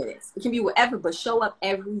 5 minutes. It can be whatever, but show up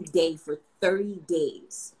every day for 30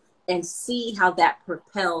 days and see how that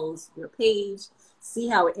propels your page. See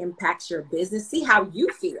how it impacts your business. See how you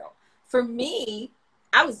feel. For me,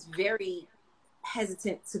 I was very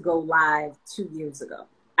hesitant to go live 2 years ago.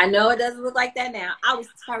 I know it doesn't look like that now. I was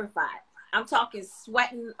terrified. I'm talking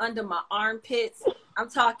sweating under my armpits. I'm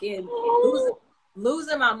talking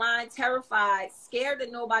losing my mind, terrified, scared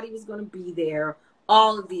that nobody was going to be there,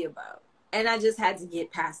 all of the above. And I just had to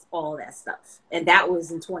get past all that stuff. And that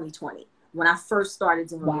was in 2020 when I first started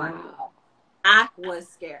doing running. I was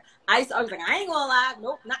scared. I was like, I ain't gonna lie.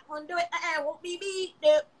 Nope, not gonna do it. Won't be me.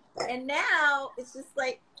 Nope. And now it's just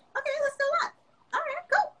like, okay, let's go live. All right,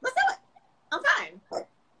 cool. Let's do it. I'm fine.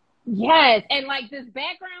 Yes, and like this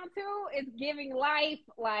background too is giving life.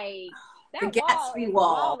 Like that the wall Gatsby is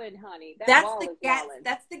wall. walling, honey. That's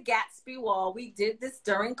the Gatsby wall. We did this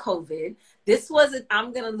during COVID. This wasn't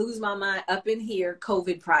I'm gonna lose my mind up in here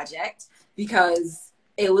COVID project because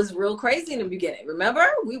it was real crazy in the beginning. Remember,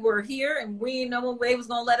 we were here and we didn't know when they was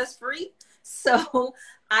gonna let us free. So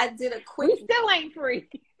I did a quick. We still ain't free.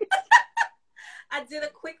 I did a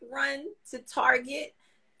quick run to Target,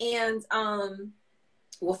 and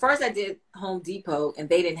well, first I did Home Depot, and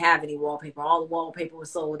they didn't have any wallpaper. All the wallpaper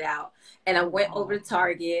was sold out. And I went over to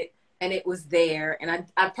Target, and it was there. And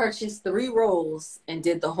I purchased 3 rolls and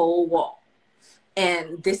did the whole wall.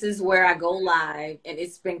 And this is where I go live. And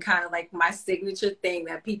it's been kind of like my signature thing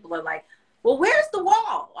that people are like, well, where's the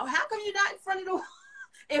wall? Or how come you're not in front of the wall?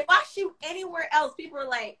 If I shoot anywhere else, people are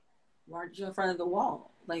like, why aren't you in front of the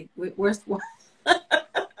wall? Like, where's the wall?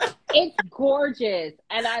 It's gorgeous,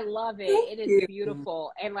 and I love it. It is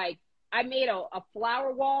beautiful. And like, I made a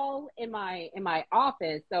flower wall in my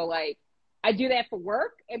office. So like, I do that for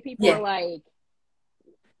work, and people are like,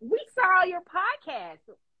 we saw your podcast.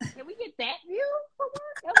 Can we get that view for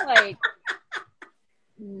work? I'm like,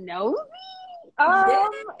 no,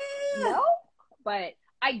 no. But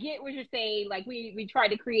I get what you're saying. Like, we try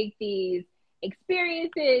to create these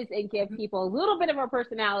experiences and give people a little bit of our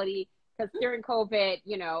personality. Because during COVID,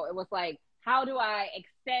 you know, it was like, how do I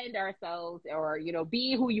extend ourselves or, you know,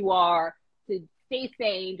 be who you are to stay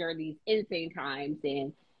sane during these insane times?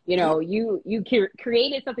 And, you know, you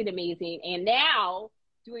created something amazing. And now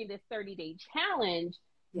doing this 30-day challenge,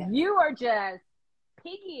 you are just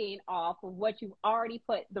piggying off of what you've already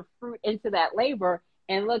put the fruit into that labor.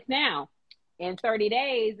 And look now, in 30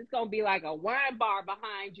 days, it's going to be like a wine bar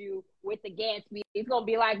behind you with the Gatsby. It's going to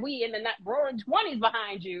be like we in the roaring 20s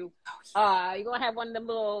behind you. You're going to have one of them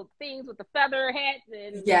little things with the feather hats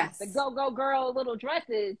and the go-go girl little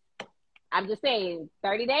dresses. I'm just saying,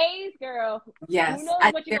 30 days, girl. Yes. Who knows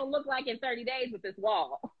what you're going to look like in 30 days with this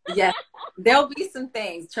wall? Yes. There'll be some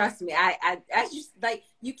things. Trust me. I just like,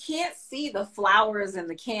 you can't see the flowers and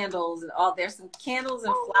the candles and all. There's some candles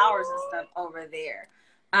and flowers and stuff over there.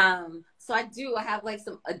 So I have like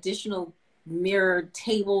some additional mirrored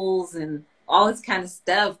tables and all this kind of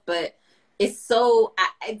stuff, but it's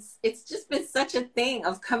it's just been such a thing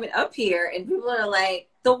of coming up here and people are like,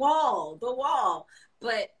 the wall.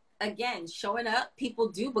 But again, showing up, people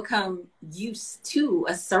do become used to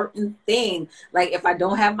a certain thing. Like if I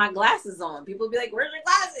don't have my glasses on, people be like, where's your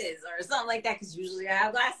glasses? Or something like that. Cause usually I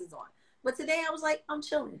have glasses on, but today I was like, I'm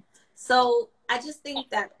chilling. So I just think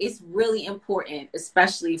that it's really important,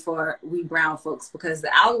 especially for we brown folks, because the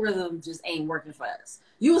algorithm just ain't working for us.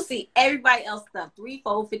 You will see everybody else stuff 3,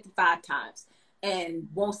 4, 55 times and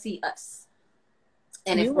won't see us.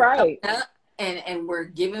 And if we're coming up and we're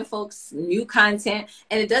giving folks new content,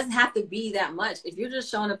 and it doesn't have to be that much. If you're just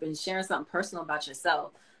showing up and sharing something personal about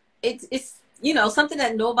yourself, it's you know, something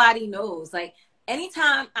that nobody knows. Like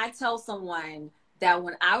anytime I tell someone that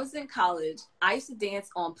when I was in college, I used to dance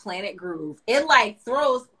on Planet Groove. It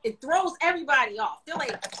throws everybody off. They're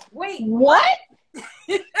like, wait, what?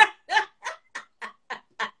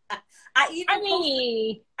 I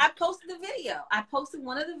posted the video. I posted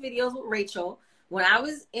one of the videos with Rachel. When I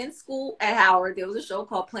was in school at Howard, there was a show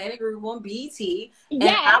called Planet Groove on BET. And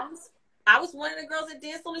I was one of the girls that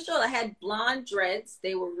danced on the show. I had blonde dreads.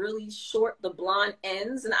 They were really short, the blonde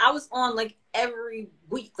ends. And I was on like every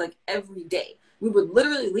week, like every day. We would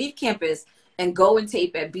literally leave campus and go and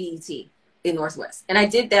tape at BET in Northwest. And I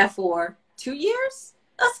did that for 2 years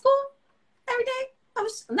of school every day. I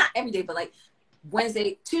was not every day, but like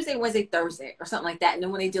Tuesday, Wednesday, Thursday or something like that. And then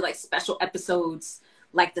when they did like special episodes,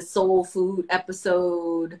 like the Soul Food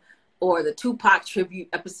episode or the Tupac tribute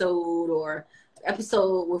episode or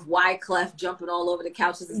episode with Wyclef jumping all over the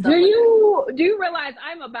couches and stuff. Do you realize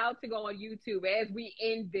I'm about to go on YouTube as we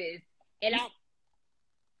end this and I'm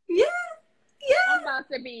about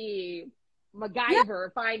to be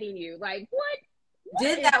MacGyver finding you. Like, what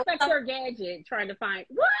did that Inspector Gadget trying to find?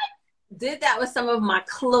 What? Did that with some of my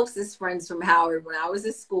closest friends from Howard when I was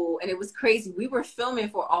in school. And it was crazy. We were filming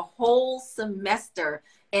for a whole semester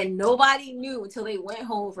and nobody knew until they went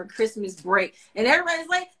home for Christmas break. And everybody's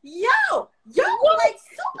like, yo, like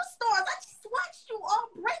superstars. I just watched you all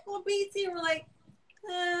break on BT. And we're like,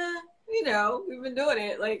 you know, we've been doing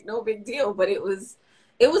it, like no big deal. But it was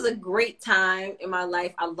a great time in my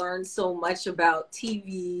life. I learned so much about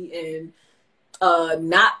TV and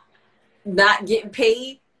not getting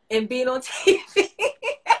paid and being on TV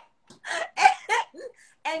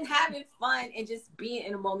and having fun and just being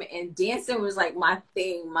in a moment. And dancing was like my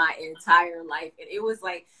thing my entire life. And it was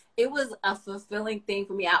a fulfilling thing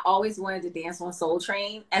for me. I always wanted to dance on Soul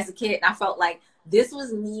Train as a kid. And I felt like this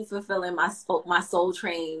was me fulfilling my Soul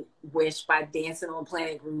Train wish by dancing on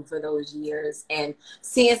Planet Groove for those years and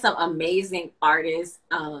seeing some amazing artists.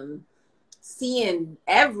 Seeing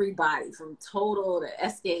everybody from Total to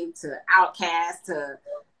Escape to Outkast to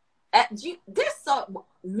there's so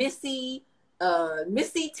Missy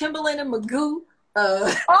Timbaland and Magoo.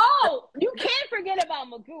 Oh, you can't forget about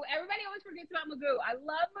Magoo. Everybody always forgets about Magoo. I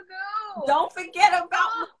love Magoo. Don't forget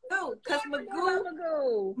about Magoo, because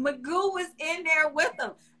Magoo was in there with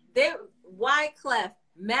them. They Wyclef,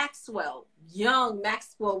 Maxwell, young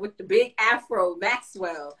Maxwell with the big afro,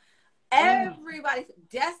 Maxwell. Everybody,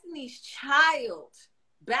 Destiny's Child,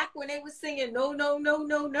 back when they were singing No, No, No,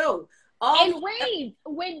 No, No. And wait,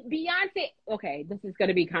 when Beyonce, okay, this is going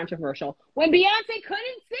to be controversial. When Beyonce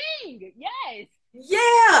couldn't sing, yes.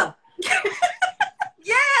 Yeah.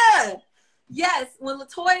 Yeah. Yes. When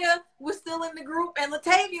LaToya was still in the group and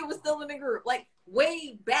Latavia was still in the group, like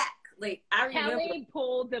way back. Like I remember. Kelly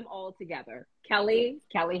pulled them all together. Kelly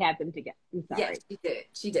had them together. I'm sorry. Yeah,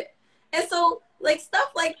 she did. And so, like,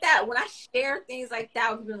 stuff like that, when I share things like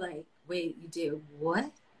that, people are like, wait, you did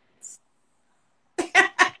what?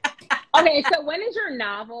 Okay, so when is your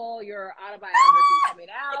novel, your autobiography coming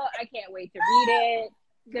out? I can't wait to read it.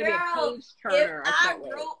 It's going to be a page turner. If I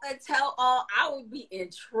wrote a tell-all, I would be in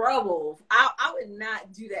trouble. I would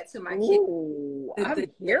not do that to my kids.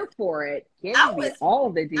 I'm here for it. Give me all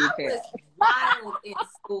the details. I was wild in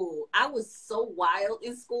school. I was so wild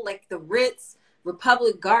in school, like the Ritz,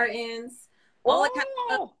 Republic Gardens, all that kind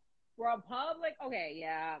of stuff. Republic. Okay,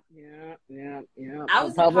 yeah. I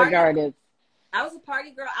was Republic Gardens. I was a party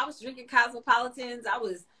girl. I was drinking Cosmopolitans. I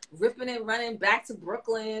was ripping and running back to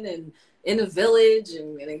Brooklyn and in the village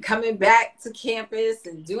and coming back to campus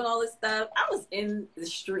and doing all this stuff. I was in the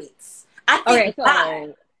streets. I thank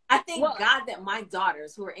God that my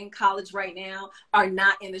daughters who are in college right now are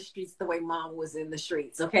not in the streets the way mom was in the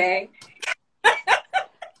streets, okay?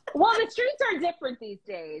 Well, the streets are different these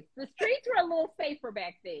days. The streets were a little safer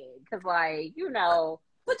back then because, like,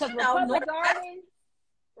 Republic Gardens.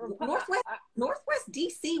 Northwest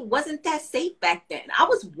DC wasn't that safe back then.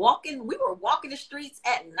 We were walking the streets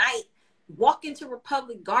at night, walking to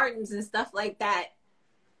Republic Gardens and stuff like that.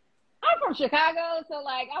 I'm from Chicago, so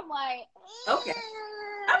I'm like, okay.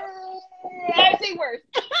 I've seen worse.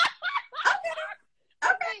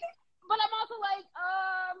 Okay. But I'm also like,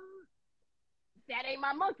 that ain't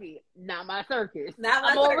my monkey, not my circus.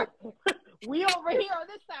 We over here on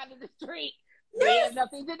this side of the street. Yes. We have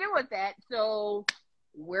nothing to do with that, so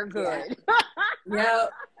we're good. Yeah.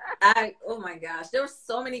 Oh my gosh, there were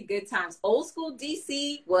so many good times. Old school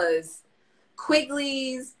DC was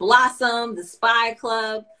Quigley's, Blossom, the Spy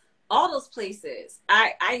Club, all those places.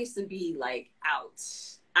 I used to be like out.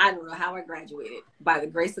 I don't know how I graduated. By the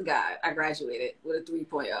grace of God, I graduated with a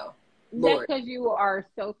 3.0. That's because you are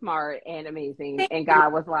so smart and amazing. And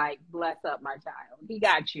God was like, bless up my child. He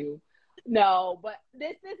got you. No, but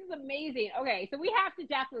this is amazing. Okay, so we have to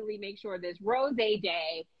definitely make sure this Rosé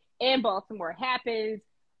Day in Baltimore happens.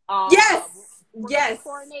 Yes. We're going to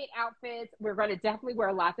coordinate outfits. We're going to definitely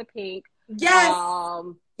wear lots of pink. Yes.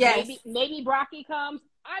 Yes. Maybe Brocky comes.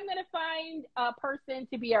 I'm going to find a person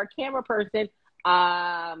to be our camera person.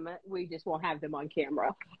 We just won't have them on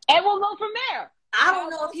camera. And we'll go from there. I don't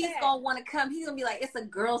know if he's going to want to come. He's going to be like, it's a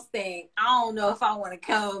girl's thing. I don't know if I want to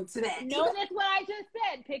come to that. No, that's what I just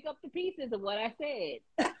said. Pick up the pieces of what I said.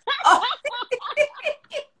 Oh.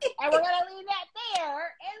 And we're going to leave that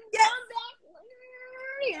there and come back.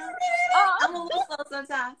 I'm a little slow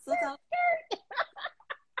sometimes.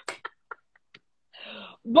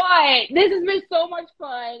 But this has been so much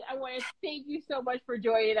fun. I want to thank you so much for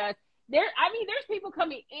joining us. There's people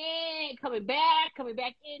coming in, coming back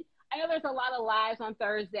in. I know there's a lot of lives on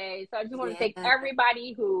Thursday, so I just want to thank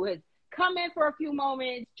everybody who has come in for a few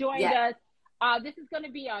moments, joined us. This is going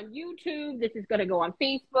to be on YouTube. This is going to go on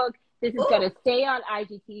Facebook. This is going to stay on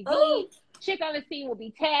IGTV. Chick on the Scene will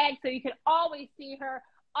be tagged, so you can always see her,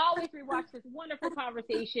 always rewatch this wonderful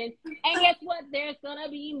conversation. And guess what? There's going to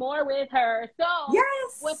be more with her. So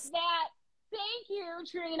with that, thank you,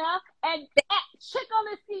 Trina. And Chick on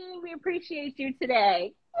the Scene, we appreciate you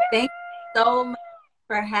today. Thank you so much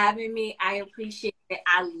for having me. I appreciate it.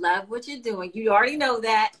 I love what you're doing. You already know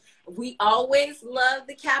that. We always love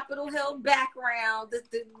the Capitol Hill background.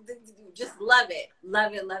 Just love it.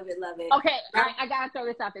 Love it, love it, love it. Okay, I gotta throw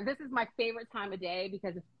this out there. This is my favorite time of day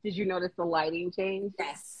because did you notice the lighting change?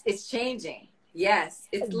 Yes, it's changing. Yes,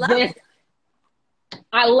 it's lovely.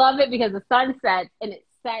 I love it because the sun sets and it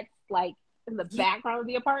sets like in the background of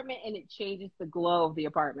the apartment and it changes the glow of the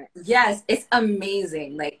apartment. Yes, it's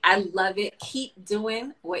amazing. Like, I love it. Keep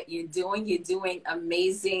doing what you're doing. You're doing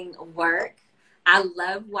amazing work. I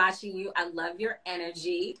love watching you. I love your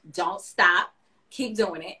energy. Don't stop. Keep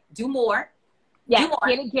doing it. Do more. Yeah, do more.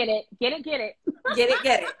 Get it. Get it. Get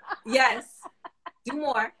it. Yes. Do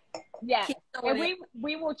more. Yes. And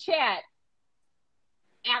we will chat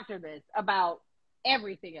after this about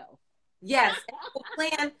everything else. Yes.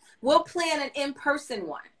 We'll plan an in-person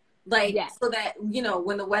one. Like, so that, you know,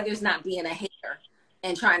 when the weather's not being a hater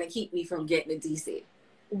and trying to keep me from getting to DC.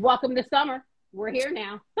 Welcome to summer. We're here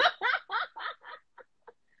now.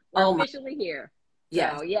 We're officially here.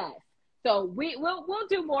 Yes. So, yes. So we'll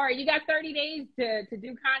do more. You got 30 days to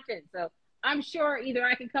do content. So I'm sure either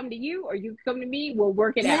I can come to you or you can come to me. We'll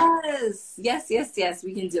work it out. Yes.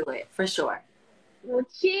 We can do it for sure. Well,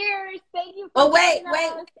 cheers. Thank you. Oh, wait.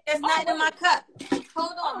 There's nothing in my cup.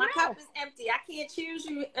 Hold on. My cup is empty. I can't choose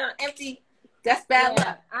you empty. That's bad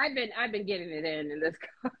luck. I've been getting it in this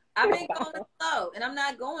cup. I've been going slow, and I'm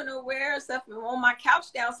not going nowhere except for on my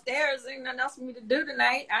couch downstairs. Ain't nothing else for me to do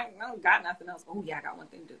tonight. I don't got nothing else. Oh, yeah, I got one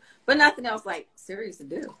thing to do. But nothing else, like, serious to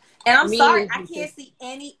do. And I'm sorry, I can't see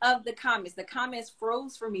any of the comments. The comments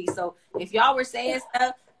froze for me. So if y'all were saying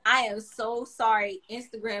stuff, I am so sorry.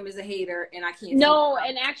 Instagram is a hater, and I can't see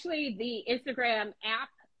and actually, the Instagram app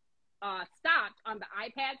stopped on the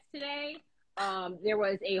iPads today. There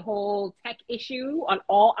was a whole tech issue on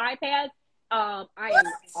all iPads. I am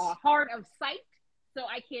hard of sight, so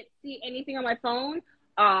I can't see anything on my phone.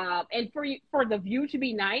 And for the view to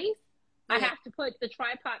be nice, I have to put the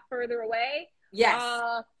tripod further away. Yes.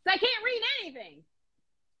 So I can't read anything.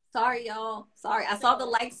 Sorry, y'all. Sorry. I saw the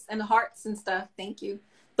likes and the hearts and stuff. Thank you.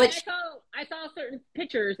 But I saw certain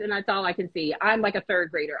pictures, and that's all I can see. I'm like a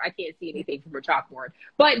third grader. I can't see anything from a chalkboard.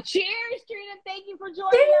 But cheers, Trina. Thank you for joining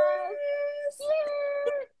us.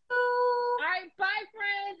 Cheers. All right, bye,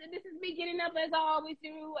 friends. And this is me getting up as I always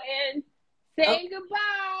do and saying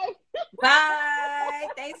goodbye. Bye.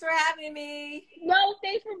 Thanks for having me. No, thank